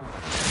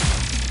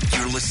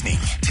 You're listening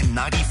to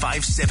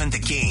 95.7 The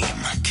Game,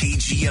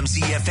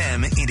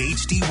 KGMZ-FM and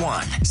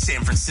HD1,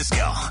 San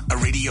Francisco, a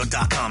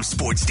radio.com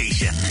sports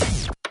station.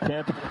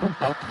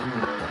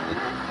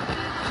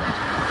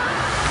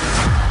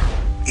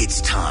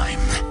 It's time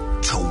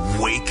to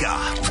wake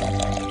up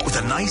with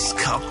a nice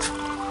cup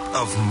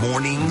of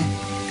morning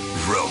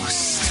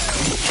roast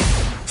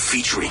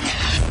featuring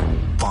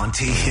Bonte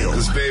Hill.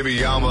 This baby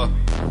Yama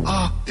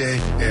all day,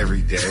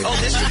 every day. Oh,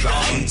 this is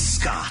Kate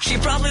Scott. She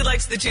probably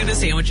likes the tuna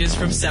sandwiches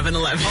from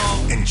 7-Eleven.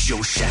 And Joe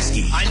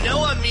Shesky. I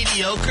know I'm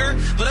mediocre,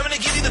 but I'm going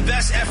to give you the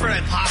best effort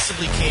I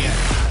possibly can.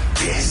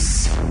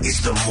 This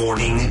is the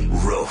Morning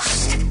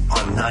Roast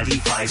on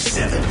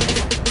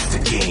 95.7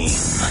 The Game.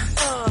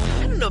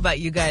 I don't know about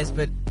you guys,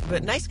 but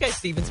Nice Guy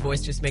Steven's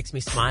voice just makes me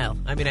smile.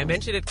 I mean, I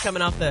mentioned it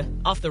coming off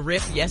the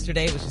riff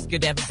yesterday. It was just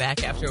good to have him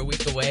back after a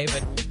week away,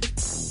 but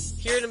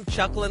hearing him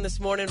chuckling this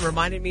morning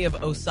reminded me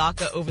of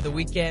Osaka over the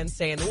weekend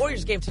saying, the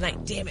Warriors game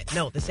tonight, damn it,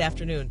 no, this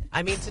afternoon.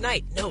 I mean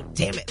tonight, no,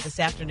 damn it,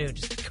 this afternoon.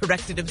 Just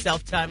corrected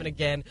himself time and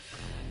again.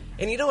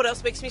 And you know what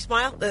else makes me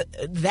smile?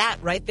 That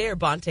right there,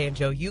 Bonte and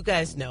Joe, you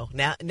guys know.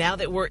 Now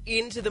that we're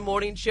into the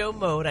morning show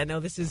mode, I know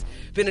this has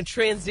been a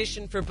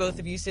transition for both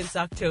of you since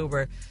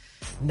October.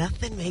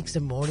 Nothing makes a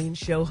morning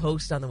show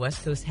host on the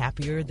West Coast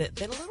happier than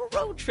a little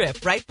road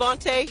trip, right,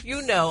 Bonte?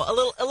 You know, a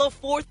little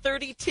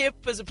 4:30 tip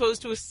as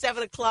opposed to a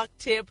 7 o'clock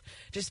tip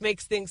just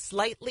makes things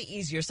slightly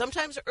easier.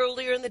 Sometimes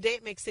earlier in the day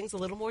it makes things a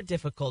little more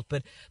difficult,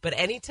 but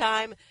any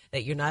time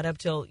that you're not up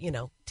till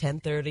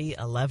 10:30,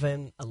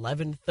 11,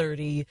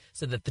 11:30,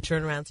 so that the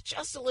turnaround's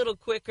just a little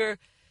quicker.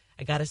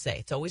 I got to say,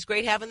 it's always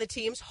great having the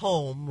teams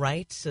home,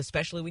 right?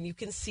 Especially when you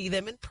can see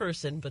them in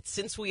person. But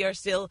since we are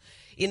still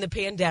in the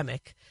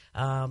pandemic,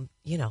 having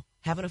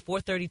a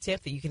 4:30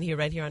 tip that you can hear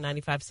right here on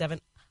 95.7,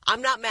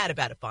 I'm not mad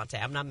about it,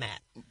 Bonte. I'm not mad.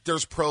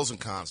 There's pros and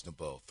cons to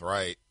both,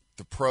 right?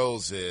 The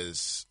pros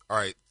is, all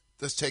right,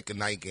 let's take a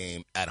night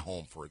game at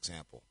home, for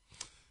example.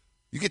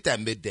 You get that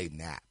midday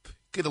nap.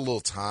 Get a little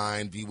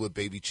time, be with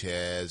baby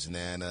Chaz, and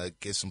then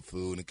get some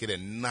food and get a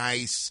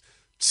nice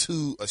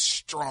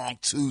strong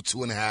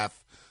 2.5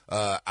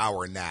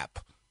 hour nap.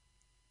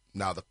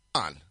 Now the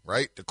con,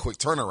 right? The quick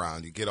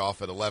turnaround. You get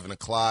off at 11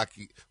 o'clock,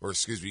 you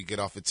get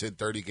off at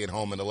 10:30, get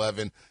home at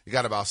 11. You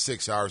got about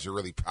 6 hours to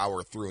really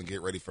power through and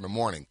get ready for the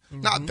morning.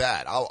 Mm-hmm. Not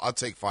bad. I'll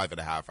take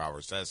 5.5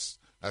 hours. That's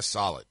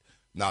solid.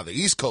 Now the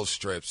East Coast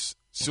strips,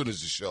 as soon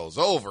as the show's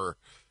over,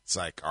 it's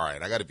like, all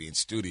right, I got to be in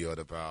studio at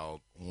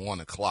about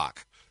 1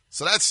 o'clock.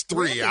 So that's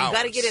 3 hours. You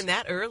got to get in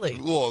that early.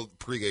 Well,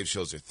 pregame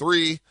shows are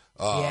 3.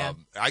 Yeah.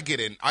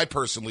 I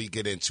personally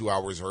get in 2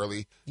 hours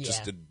early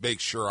just to make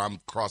sure I'm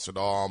crossing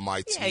all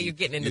my T's. Yeah, you're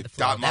getting into the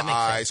flow. Dot my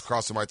I's,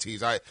 crossing my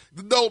T's.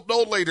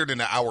 No later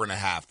than an hour and a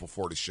half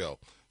before the show.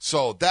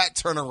 So that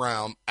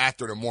turnaround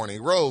after the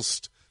morning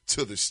roast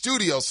to the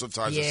studio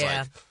sometimes it's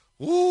like,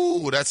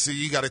 ooh,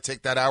 you got to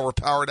take that hour,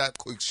 power that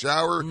quick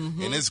shower,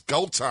 and it's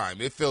go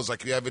time. It feels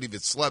like you haven't even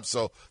slept.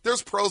 So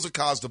there's pros and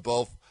cons to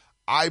both.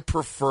 I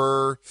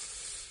prefer,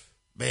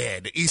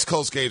 the East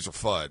Coast games are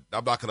fun.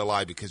 I'm not going to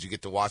lie, because you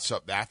get to watch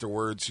something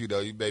afterwards. You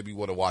maybe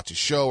want to watch a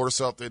show or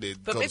something.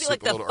 But maybe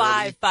like the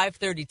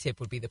 5:30 tip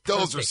would be the perfect.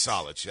 Those are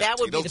solid. That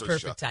would be the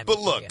perfect time. But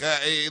look,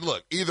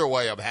 either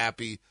way, I'm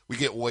happy. We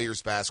get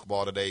Warriors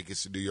basketball today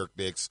against the New York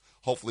Knicks.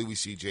 Hopefully we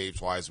see James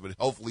Wiseman.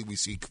 Hopefully we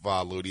see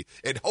Kevon Looney.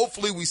 And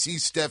hopefully we see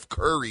Steph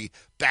Curry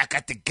back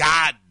at the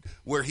Garden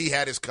where he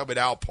had his coming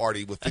out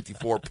party with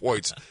 54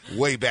 points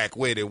way back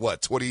when in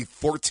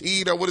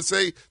 2014, I want to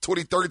say?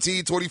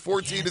 2013,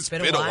 2014? Yeah, it's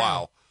been a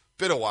while.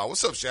 Been a while.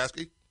 What's up,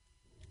 Shasky?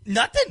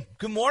 Nothing.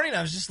 Good morning.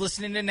 I was just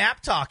listening to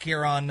Nap Talk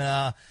here on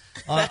the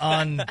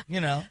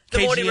KGMZ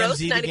Morning Roast,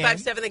 The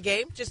 95.7 The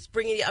Game. Just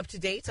bringing you up to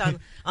date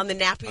on the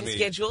napping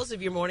schedules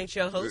of your morning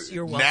show hosts.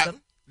 You're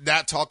welcome.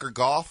 Nat Talk or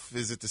golf?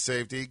 Is it the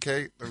same thing,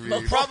 Kate?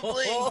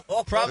 Probably.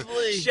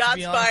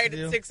 Shots fired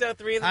at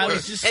 6:03 in the morning.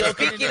 And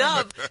speaking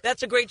of,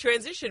 that's a great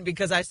transition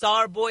because I saw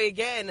our boy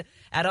again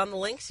out on the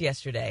links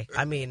yesterday.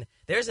 I mean,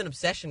 there's an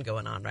obsession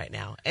going on right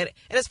now. And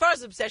as far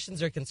as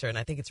obsessions are concerned,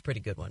 I think it's a pretty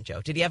good one,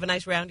 Joe. Did he have a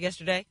nice round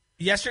yesterday?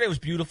 Yesterday was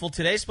beautiful.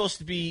 Today's supposed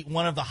to be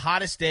one of the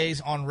hottest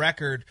days on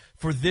record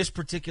for this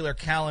particular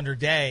calendar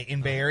day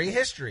in Bay Area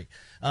history.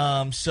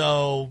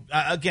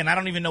 Again, I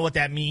don't even know what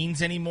that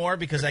means anymore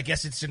because I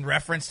guess it's in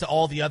reference to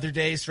all the other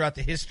days throughout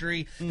the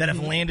history that have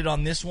landed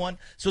on this one.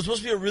 So it's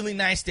supposed to be a really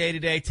nice day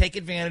today. Take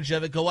advantage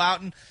of it. Go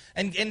out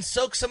and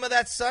soak some of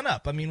that sun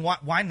up. I mean,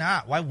 why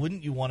not? Why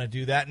wouldn't you want to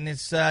do that? And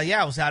it's,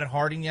 I was out at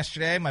Harding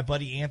yesterday. My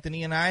buddy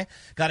Anthony and I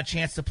got a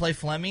chance to play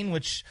Fleming,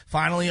 which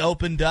finally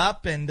opened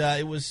up, and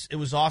it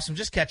was awesome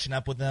just catching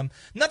up with them.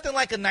 Nothing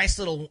like a nice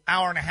little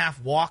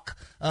hour-and-a-half walk,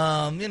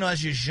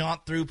 as you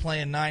jaunt through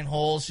playing 9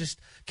 holes, just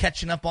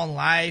catching up on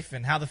life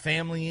and how the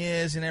family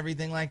is and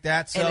everything like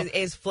that. So, and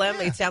is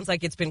Fleming? It sounds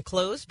like it's been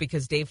closed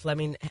because Dave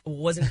Fleming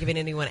wasn't giving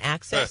anyone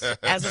access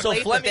as of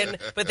late.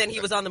 But then he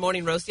was on the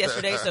morning roast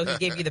yesterday, so he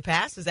gave you the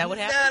pass. Is that what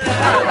happened? No.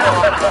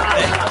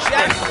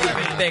 Jack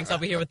Fleming. Thanks. I'll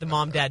be here with the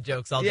mom-dad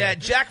jokes all day. Yeah,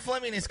 Jack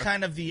Fleming is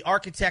kind of the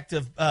architect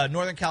of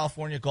Northern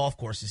California golf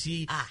courses.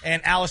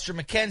 And Alistair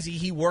McKenzie,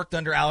 he worked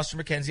under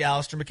Alistair McKenzie.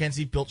 Alistair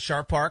McKenzie built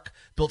Sharp Park,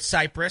 built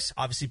Cypress,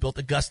 obviously built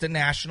Augusta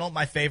National,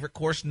 my favorite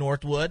course,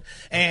 Northwood,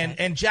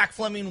 and Jack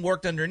Fleming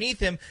worked underneath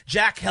him.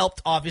 Jack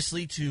helped,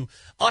 obviously, to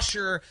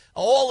usher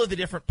all of the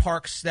different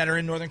parks that are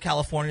in Northern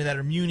California that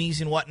are munis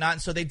and whatnot,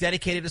 and so they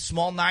dedicated a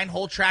small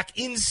 9-hole track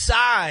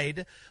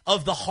inside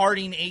of the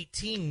Harding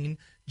 18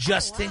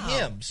 just to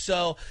him.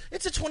 So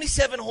it's a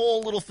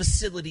 27-hole little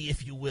facility,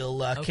 if you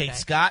will, Kate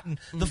Scott. And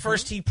the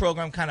first tee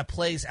program kind of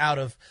plays out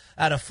of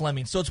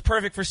Fleming. So it's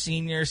perfect for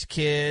seniors,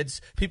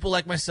 kids, people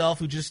like myself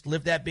who just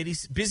live that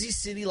busy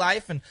city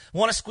life and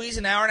want to squeeze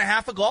an hour and a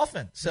half of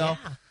golfing. So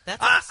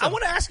that's awesome. I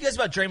want to ask you guys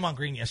about Draymond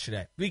Green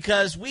yesterday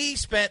because we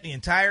spent the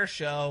entire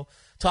show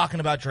talking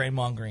about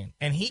Draymond Green.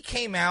 And he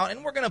came out,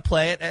 and we're going to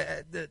play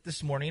it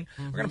this morning.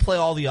 We're going to play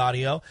all the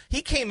audio.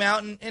 He came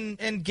out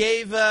and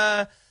gave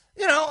a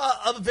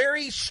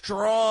very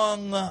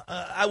strong,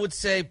 I would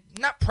say,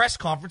 not press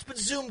conference, but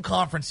Zoom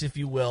conference, if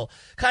you will,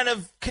 kind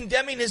of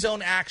condemning his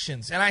own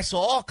actions. And I saw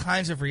all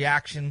kinds of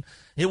reaction.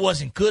 It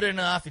wasn't good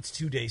enough. It's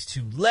 2 days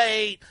too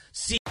late.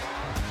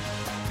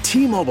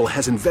 T-Mobile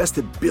has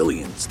invested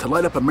billions to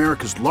light up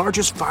America's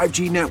largest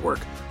 5G network,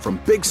 from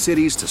big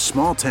cities to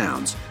small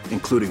towns,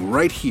 including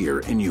right here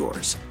in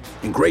yours.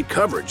 And great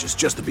coverage is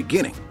just the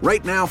beginning.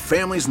 Right now,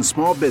 families and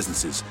small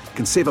businesses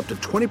can save up to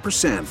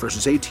 20%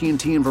 versus AT&T and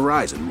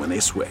Verizon when they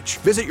switch.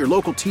 Visit your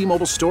local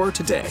T-Mobile store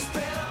today.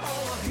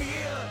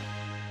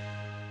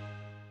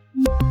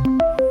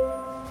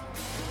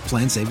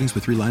 Plan savings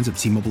with 3 lines of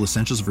T-Mobile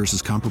Essentials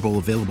versus comparable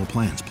available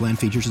plans. Plan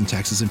features and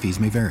taxes and fees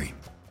may vary.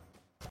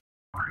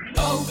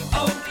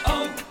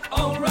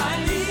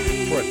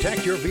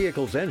 Protect your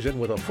vehicle's engine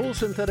with a full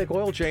synthetic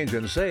oil change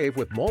and save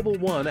with Mobil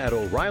 1 at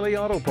O'Reilly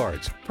Auto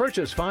Parts.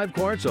 Purchase 5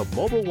 quarts of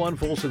Mobil 1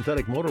 full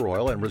synthetic motor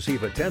oil and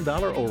receive a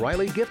 $10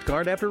 O'Reilly gift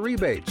card after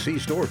rebate. See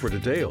store for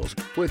details.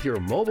 With your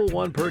Mobil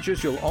 1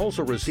 purchase, you'll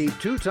also receive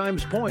 2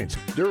 times points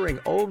during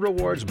O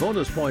Rewards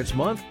Bonus Points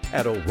Month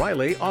at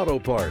O'Reilly Auto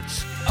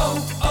Parts.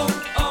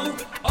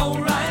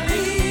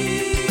 O'Reilly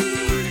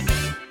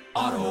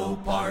Auto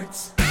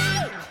Parts.